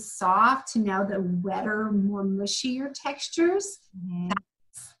dry and soft to now the wetter, more mushier textures, Mm-hmm.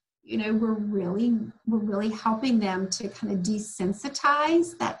 you know, we're really helping them to kind of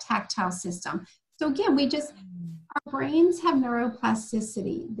desensitize that tactile system. So again, our brains have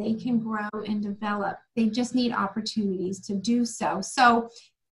neuroplasticity. They can grow and develop. They just need opportunities to do so. So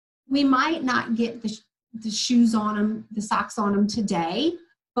we might not get the shoes on them, the socks on them today,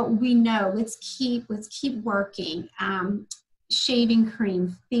 but we know, let's keep working. Shaving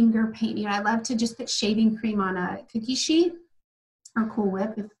cream, finger paint. You know, I love to just put shaving cream on a cookie sheet or Cool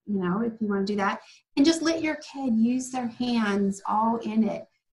Whip, if you want to do that, and just let your kid use their hands all in it.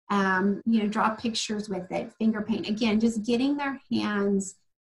 You know, draw pictures with it, finger paint. Again, just getting their hands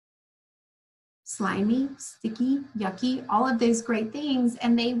slimy, sticky, yucky, all of those great things,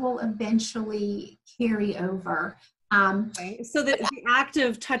 and they will eventually carry over. Okay. So the act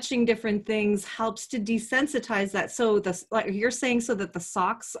of touching different things helps to desensitize that. So like you're saying, so that the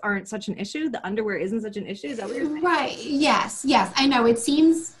socks aren't such an issue, the underwear isn't such an issue. Is that what you're saying? Right. Yes. I know it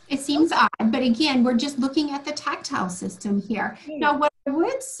seems odd, but again, we're just looking at the tactile system here. Now, what I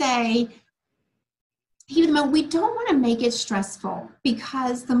would say, even though we don't want to make it stressful,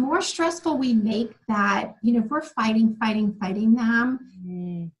 because the more stressful we make that, you know, if we're fighting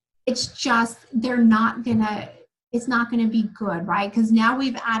them, it's just, it's not going to be good, right? Because now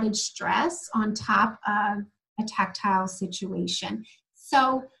we've added stress on top of a tactile situation.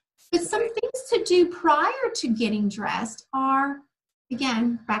 So, but some things to do prior to getting dressed are,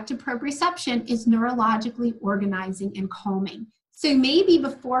 again, back to proprioception, is neurologically organizing and calming. So maybe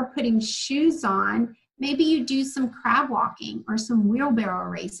before putting shoes on, maybe you do some crab walking or some wheelbarrow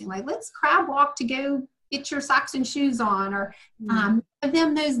racing. Like, let's crab walk to go get your socks and shoes on, or give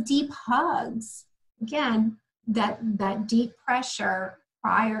them those deep hugs. Again, that deep pressure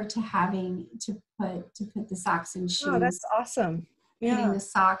prior to having to put the socks and shoes. Oh, that's awesome. Yeah. Putting the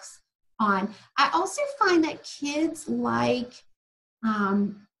socks on. I also find that kids like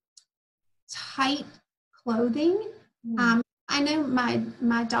tight clothing. I know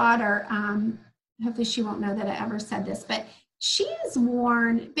my daughter, hopefully she won't know that I ever said this, but she has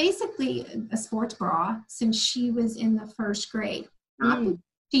worn basically a sports bra since she was in the first grade. Not that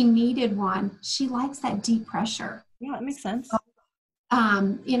she needed one. She likes that deep pressure. Yeah, it makes sense.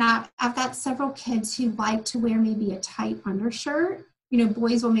 You know, I've got several kids who like to wear maybe a tight undershirt. You know,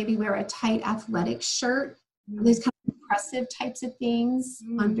 boys will maybe wear a tight athletic shirt. Those kind of impressive types of things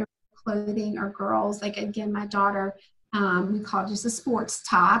under clothing, or girls. Like, again, my daughter, we call it just a sports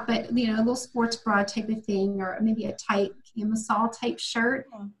top, but, you know, a little sports bra type of thing, or maybe a tight camisole type shirt.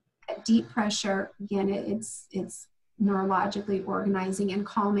 At deep pressure, again, it's neurologically organizing and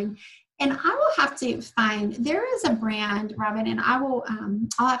calming. And I will have to find, there is a brand, Robin, and I'll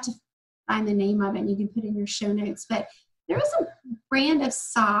have to find the name of it, and you can put in your show notes, but there is a brand of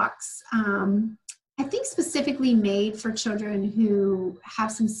socks, I think specifically made for children who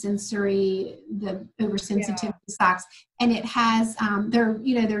have some sensory, the oversensitive socks, and it has,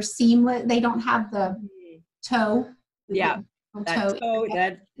 they're seamless. They don't have the toe. Yeah.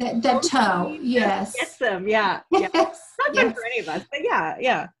 That toe. Yes. Gets them. Yeah. Yes. Not good for any of us, but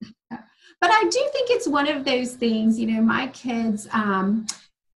yeah. But I do think it's one of those things, you know, my kids,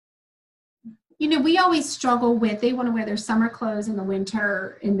 you know, we always struggle with, they want to wear their summer clothes in the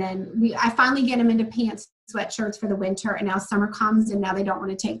winter, and then I finally get them into pants, sweatshirts for the winter, and now summer comes and now they don't want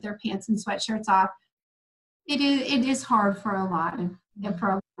to take their pants and sweatshirts off. It is hard for a lot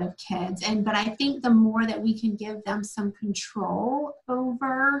of kids, but I think the more that we can give them some control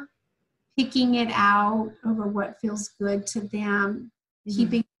over picking it out, over what feels good to them,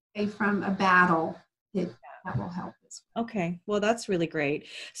 keeping away from a battle, that will help us. Okay, well, that's really great.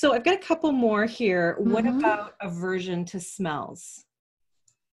 So I've got a couple more here. What about aversion to smells?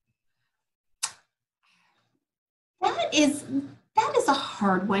 That is a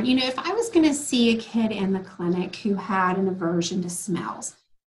hard one. You know, if I was going to see a kid in the clinic who had an aversion to smells,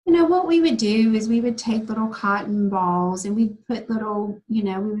 you know, what we would do is we would take little cotton balls and we'd put little, you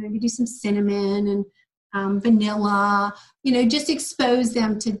know, we would maybe do some cinnamon and vanilla, you know, just expose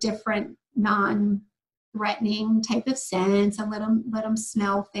them to different non-threatening type of scents and let them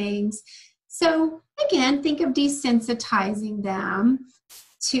smell things. So again, think of desensitizing them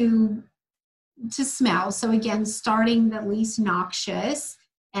to smell. So again, starting the least noxious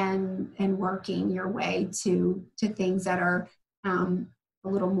and working your way to things that are a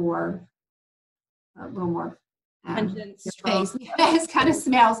little more face. Yes, kind of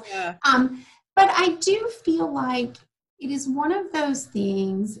smells. Yeah. But I do feel like it is one of those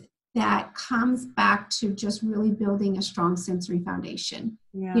things that comes back to just really building a strong sensory foundation.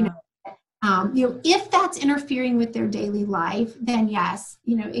 Yeah. You know, if that's interfering with their daily life, then yes,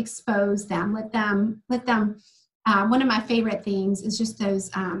 you know, expose them, let them, one of my favorite things is just those,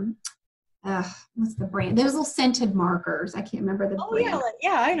 what's the brand? Those little scented markers. I can't remember the brand.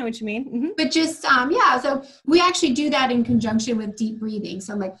 Yeah, I know what you mean. Mm-hmm. But just, so we actually do that in conjunction with deep breathing.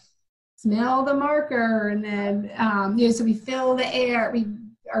 So I'm like, smell the marker, and then, you know, so we fill the air,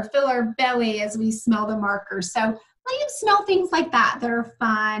 or fill our belly as we smell the marker. So let them smell things like that are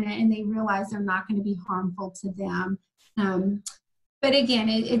fun, and they realize they're not going to be harmful to them. But again,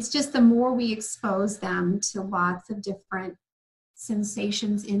 it's just the more we expose them to lots of different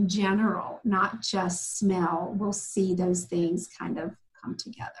sensations in general, not just smell, we'll see those things kind of come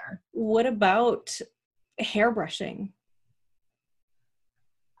together. What about hairbrushing?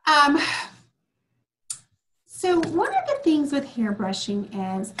 So one of the things with hairbrushing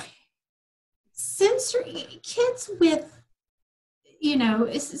is kids with, you know,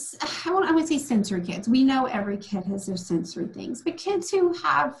 I would say sensory kids. We know every kid has their sensory things, but kids who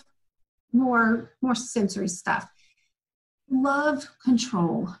have more sensory stuff love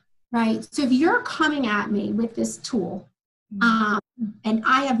control, right? So if you're coming at me with this tool, and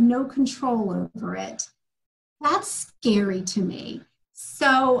I have no control over it, that's scary to me.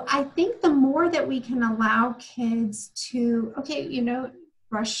 So I think the more that we can allow kids to, okay, you know,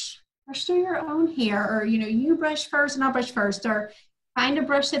 brush through your own hair, or, you know, you brush first and I'll brush first, or find a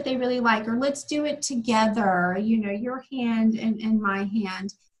brush that they really like, or let's do it together, you know, your hand and my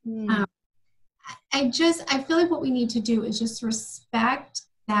hand. I feel like what we need to do is just respect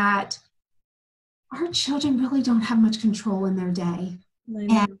that our children really don't have much control in their day.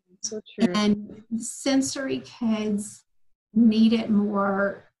 So true. And sensory kids need it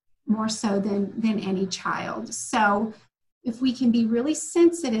more so than any child. So if we can be really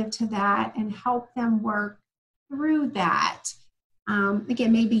sensitive to that and help them work through that,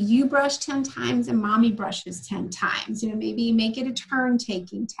 again, maybe you brush 10 times and mommy brushes 10 times, you know, maybe make it a turn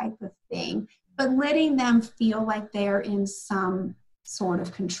taking type of thing, but letting them feel like they're in some sort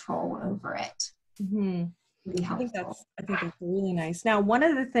of control over it. Mm-hmm. I think that's really nice. Now, one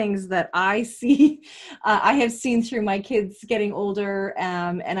of the things that I see, I have seen through my kids getting older,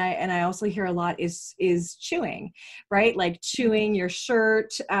 and I also hear a lot is chewing, right? Like chewing your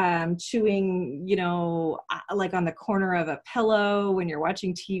shirt, chewing, you know, like on the corner of a pillow when you're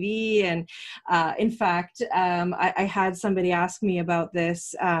watching TV. And in fact, I had somebody ask me about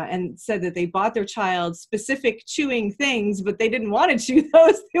this and said that they bought their child specific chewing things, but they didn't want to chew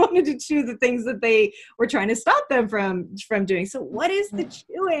those. They wanted to chew the things that they were trying to stop them from doing. So what is the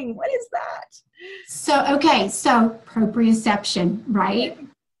chewing? What is that? So proprioception, right?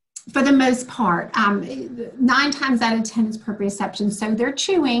 For the most part, 9 times out of 10 is proprioception. So they're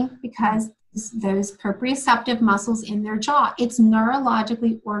chewing because those proprioceptive muscles in their jaw, it's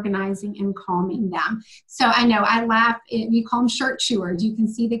neurologically organizing and calming them. So I know I laugh, you call them shirt chewers. You can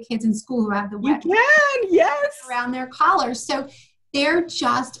see the kids in school who have the wet around their collars. So they're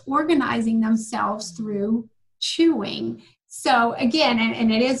just organizing themselves through chewing. So again,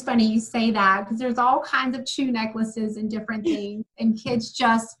 and it is funny you say that, because there's all kinds of chew necklaces and different things, and kids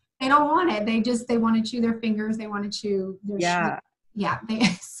just, they don't want it. They want to chew their fingers. They want to chew their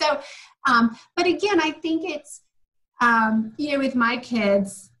but again, I think it's, you know, with my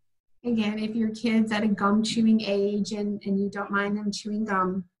kids, again, if your kid's at a gum chewing age and you don't mind them chewing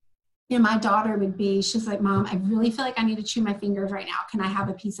gum, you know, my daughter she's like, Mom, I really feel like I need to chew my fingers right now. Can I have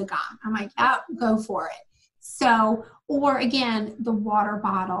a piece of gum? I'm like, yeah, go for it. So, or again, the water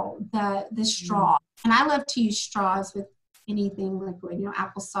bottle, the straw. And I love to use straws with anything liquid, you know,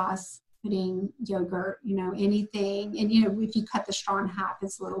 applesauce, pudding, yogurt, you know, anything. And, you know, if you cut the straw in half,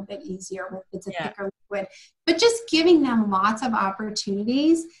 it's a little bit easier if it's a thicker liquid. But just giving them lots of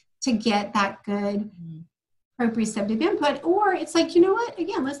opportunities to get that good proprioceptive input. Or it's like, you know what,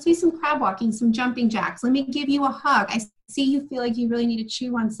 again, let's do some crab walking, some jumping jacks. Let me give you a hug. I see you feel like you really need to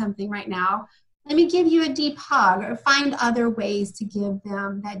chew on something right now. Let me give you a deep hug, or find other ways to give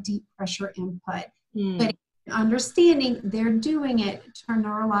them that deep pressure input. But understanding they're doing it to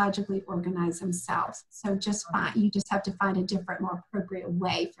neurologically organize themselves. So you just have to find a different, more appropriate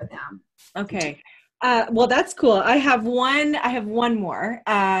way for them. Okay. Well, that's cool. I have one more,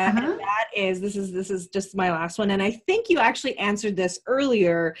 and that is, this is just my last one. And I think you actually answered this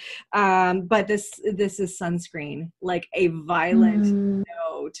earlier. But this is sunscreen, like a violent no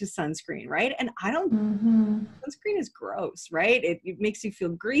to sunscreen, right? And I don't, sunscreen is gross, right? It makes you feel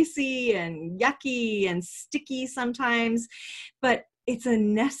greasy and yucky and sticky sometimes, but it's a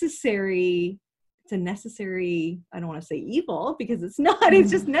necessary, I don't want to say evil, because it's not, it's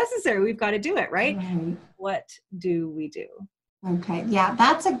just necessary. We've got to do it, right? What do we do? Okay. Yeah,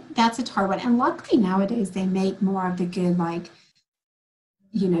 that's a hard one. And luckily nowadays they make more of the good, like,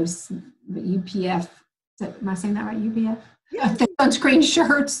 you know, UPF, am I saying that right? UPF? Yeah. The sunscreen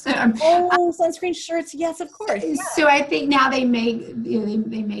shirts. Sunscreen shirts. Yes, of course. Yeah. So I think now they make,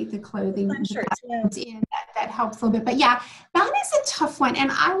 they make the clothing shirts, that helps a little bit. But yeah, that is a tough one.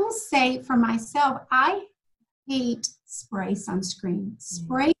 And I will say for myself, I hate spray sunscreen.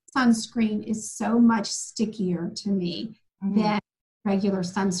 Spray sunscreen is so much stickier to me than regular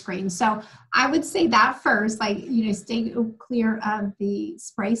sunscreen. So I would say that first, like, you know, stay clear of the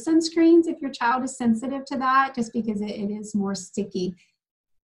spray sunscreens if your child is sensitive to that, just because it is more sticky.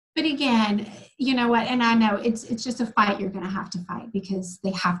 But again, you know what, and I know it's just a fight you're going to have to fight, because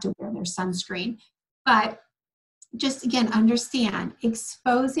they have to wear their sunscreen. But just again, understand,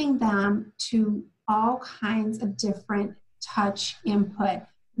 exposing them to all kinds of different touch input,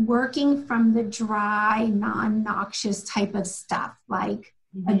 working from the dry, non-noxious type of stuff, like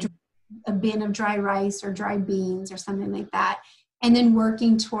a bin of dry rice or dry beans or something like that, and then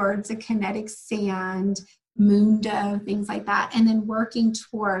working towards a kinetic sand, moon dough, things like that, and then working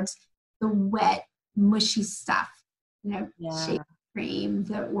towards the wet, mushy stuff, you know, shaving cream,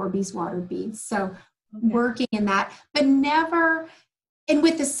 the Orbeez water beads. So working in that, but never. And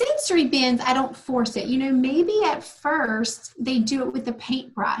with the sensory bins, I don't force it. You know, maybe at first they do it with a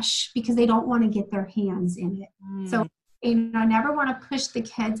paintbrush because they don't want to get their hands in it. So, you know, I never want to push the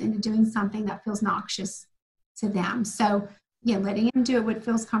kids into doing something that feels noxious to them. So, yeah, letting them do it what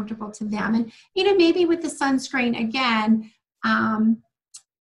feels comfortable to them. And, you know, maybe with the sunscreen, again,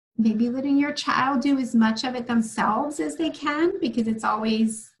 maybe letting your child do as much of it themselves as they can, because it's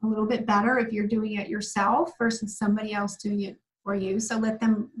always a little bit better if you're doing it yourself versus somebody else doing it for you. So let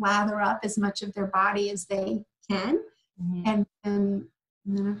them lather up as much of their body as they can. And then,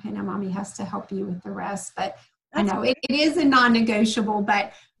 okay, now mommy has to help you with the rest. But I know it is a non-negotiable,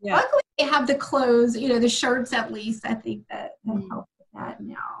 but luckily they have the clothes, you know, the shirts at least. I think that help with that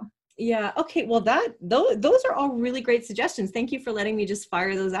now. Yeah. Okay. Well, those are all really great suggestions. Thank you for letting me just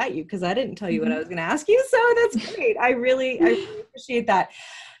fire those at you, because I didn't tell you what I was going to ask you. So that's great. I really appreciate that.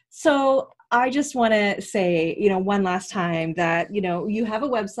 So I just want to say, you know, one last time that, you know, you have a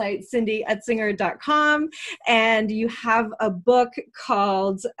website, cindyutzinger.com, and you have a book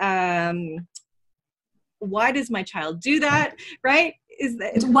called Why Does My Child Do That? Right?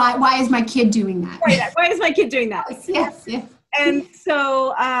 Why is my kid doing that? Right. Why is my kid doing that? Yes. And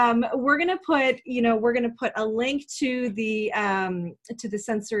so we're going to put a link to the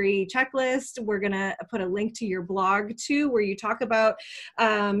sensory checklist. We're going to put a link to your blog too, where you talk about,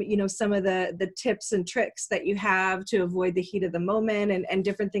 you know, some of the tips and tricks that you have to avoid the heat of the moment and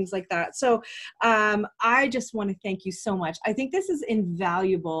different things like that. So I just want to thank you so much. I think this is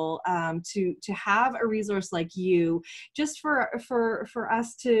invaluable to have a resource like you, just for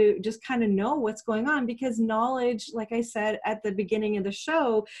us to just kind of know what's going on, because knowledge, like I said at the beginning of the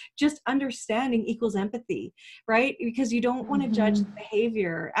show, just understanding equals empathy, right? Because you don't want to judge the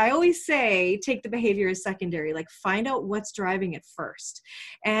behavior. I always say, take the behavior as secondary, like find out what's driving it first.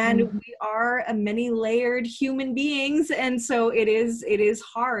 And we are a many-layered human beings. And so it is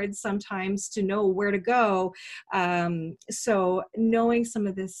hard sometimes to know where to go. So knowing some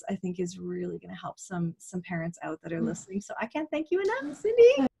of this, I think, is really going to help some parents out that are listening. So I can't thank you enough,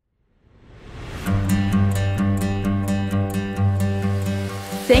 Cindy.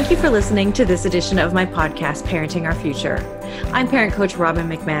 Thank you for listening to this edition of my podcast, Parenting Our Future. I'm parent coach Robin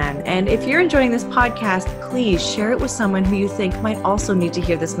McMahon, and if you're enjoying this podcast, please share it with someone who you think might also need to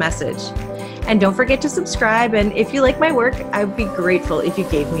hear this message. And don't forget to subscribe, and if you like my work, I would be grateful if you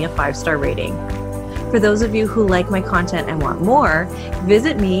gave me a 5-star rating. For those of you who like my content and want more,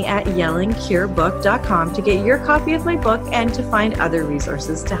 visit me at yellingcurebook.com to get your copy of my book and to find other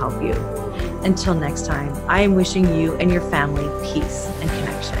resources to help you. Until next time, I am wishing you and your family peace and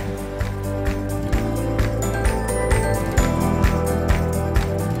connection.